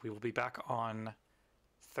blast. We will be back on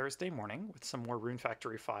Thursday morning with some more Rune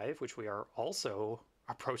Factory 5, which we are also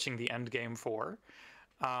approaching the end game for,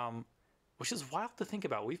 which is wild to think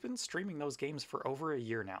about. We've been streaming those games for over a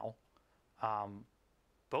year now.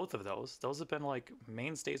 Both of those have been like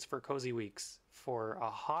mainstays for Cozy Weeks for a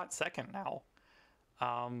hot second now.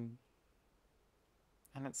 And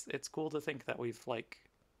it's cool to think that we've like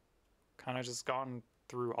kind of just gone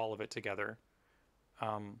through all of it together.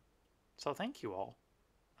 So thank you all.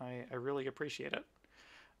 I really appreciate it.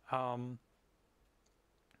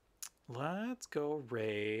 Let's go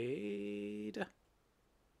raid.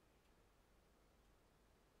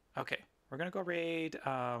 Okay, we're gonna go raid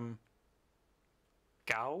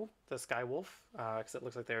Gao, the Skywolf, because it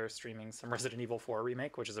looks like they're streaming some Resident Evil 4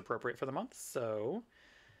 remake, which is appropriate for the month. So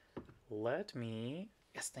let me,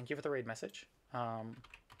 yes, thank you for the raid message. Let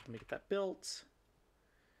me get that built.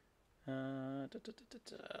 Let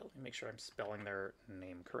me make sure I'm spelling their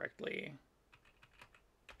name correctly.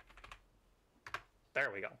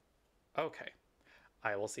 There we go. Okay.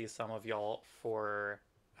 I will see some of y'all for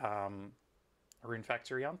Rune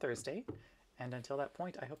Factory on Thursday. And until that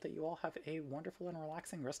point, I hope that you all have a wonderful and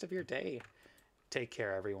relaxing rest of your day. Take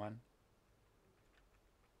care, everyone.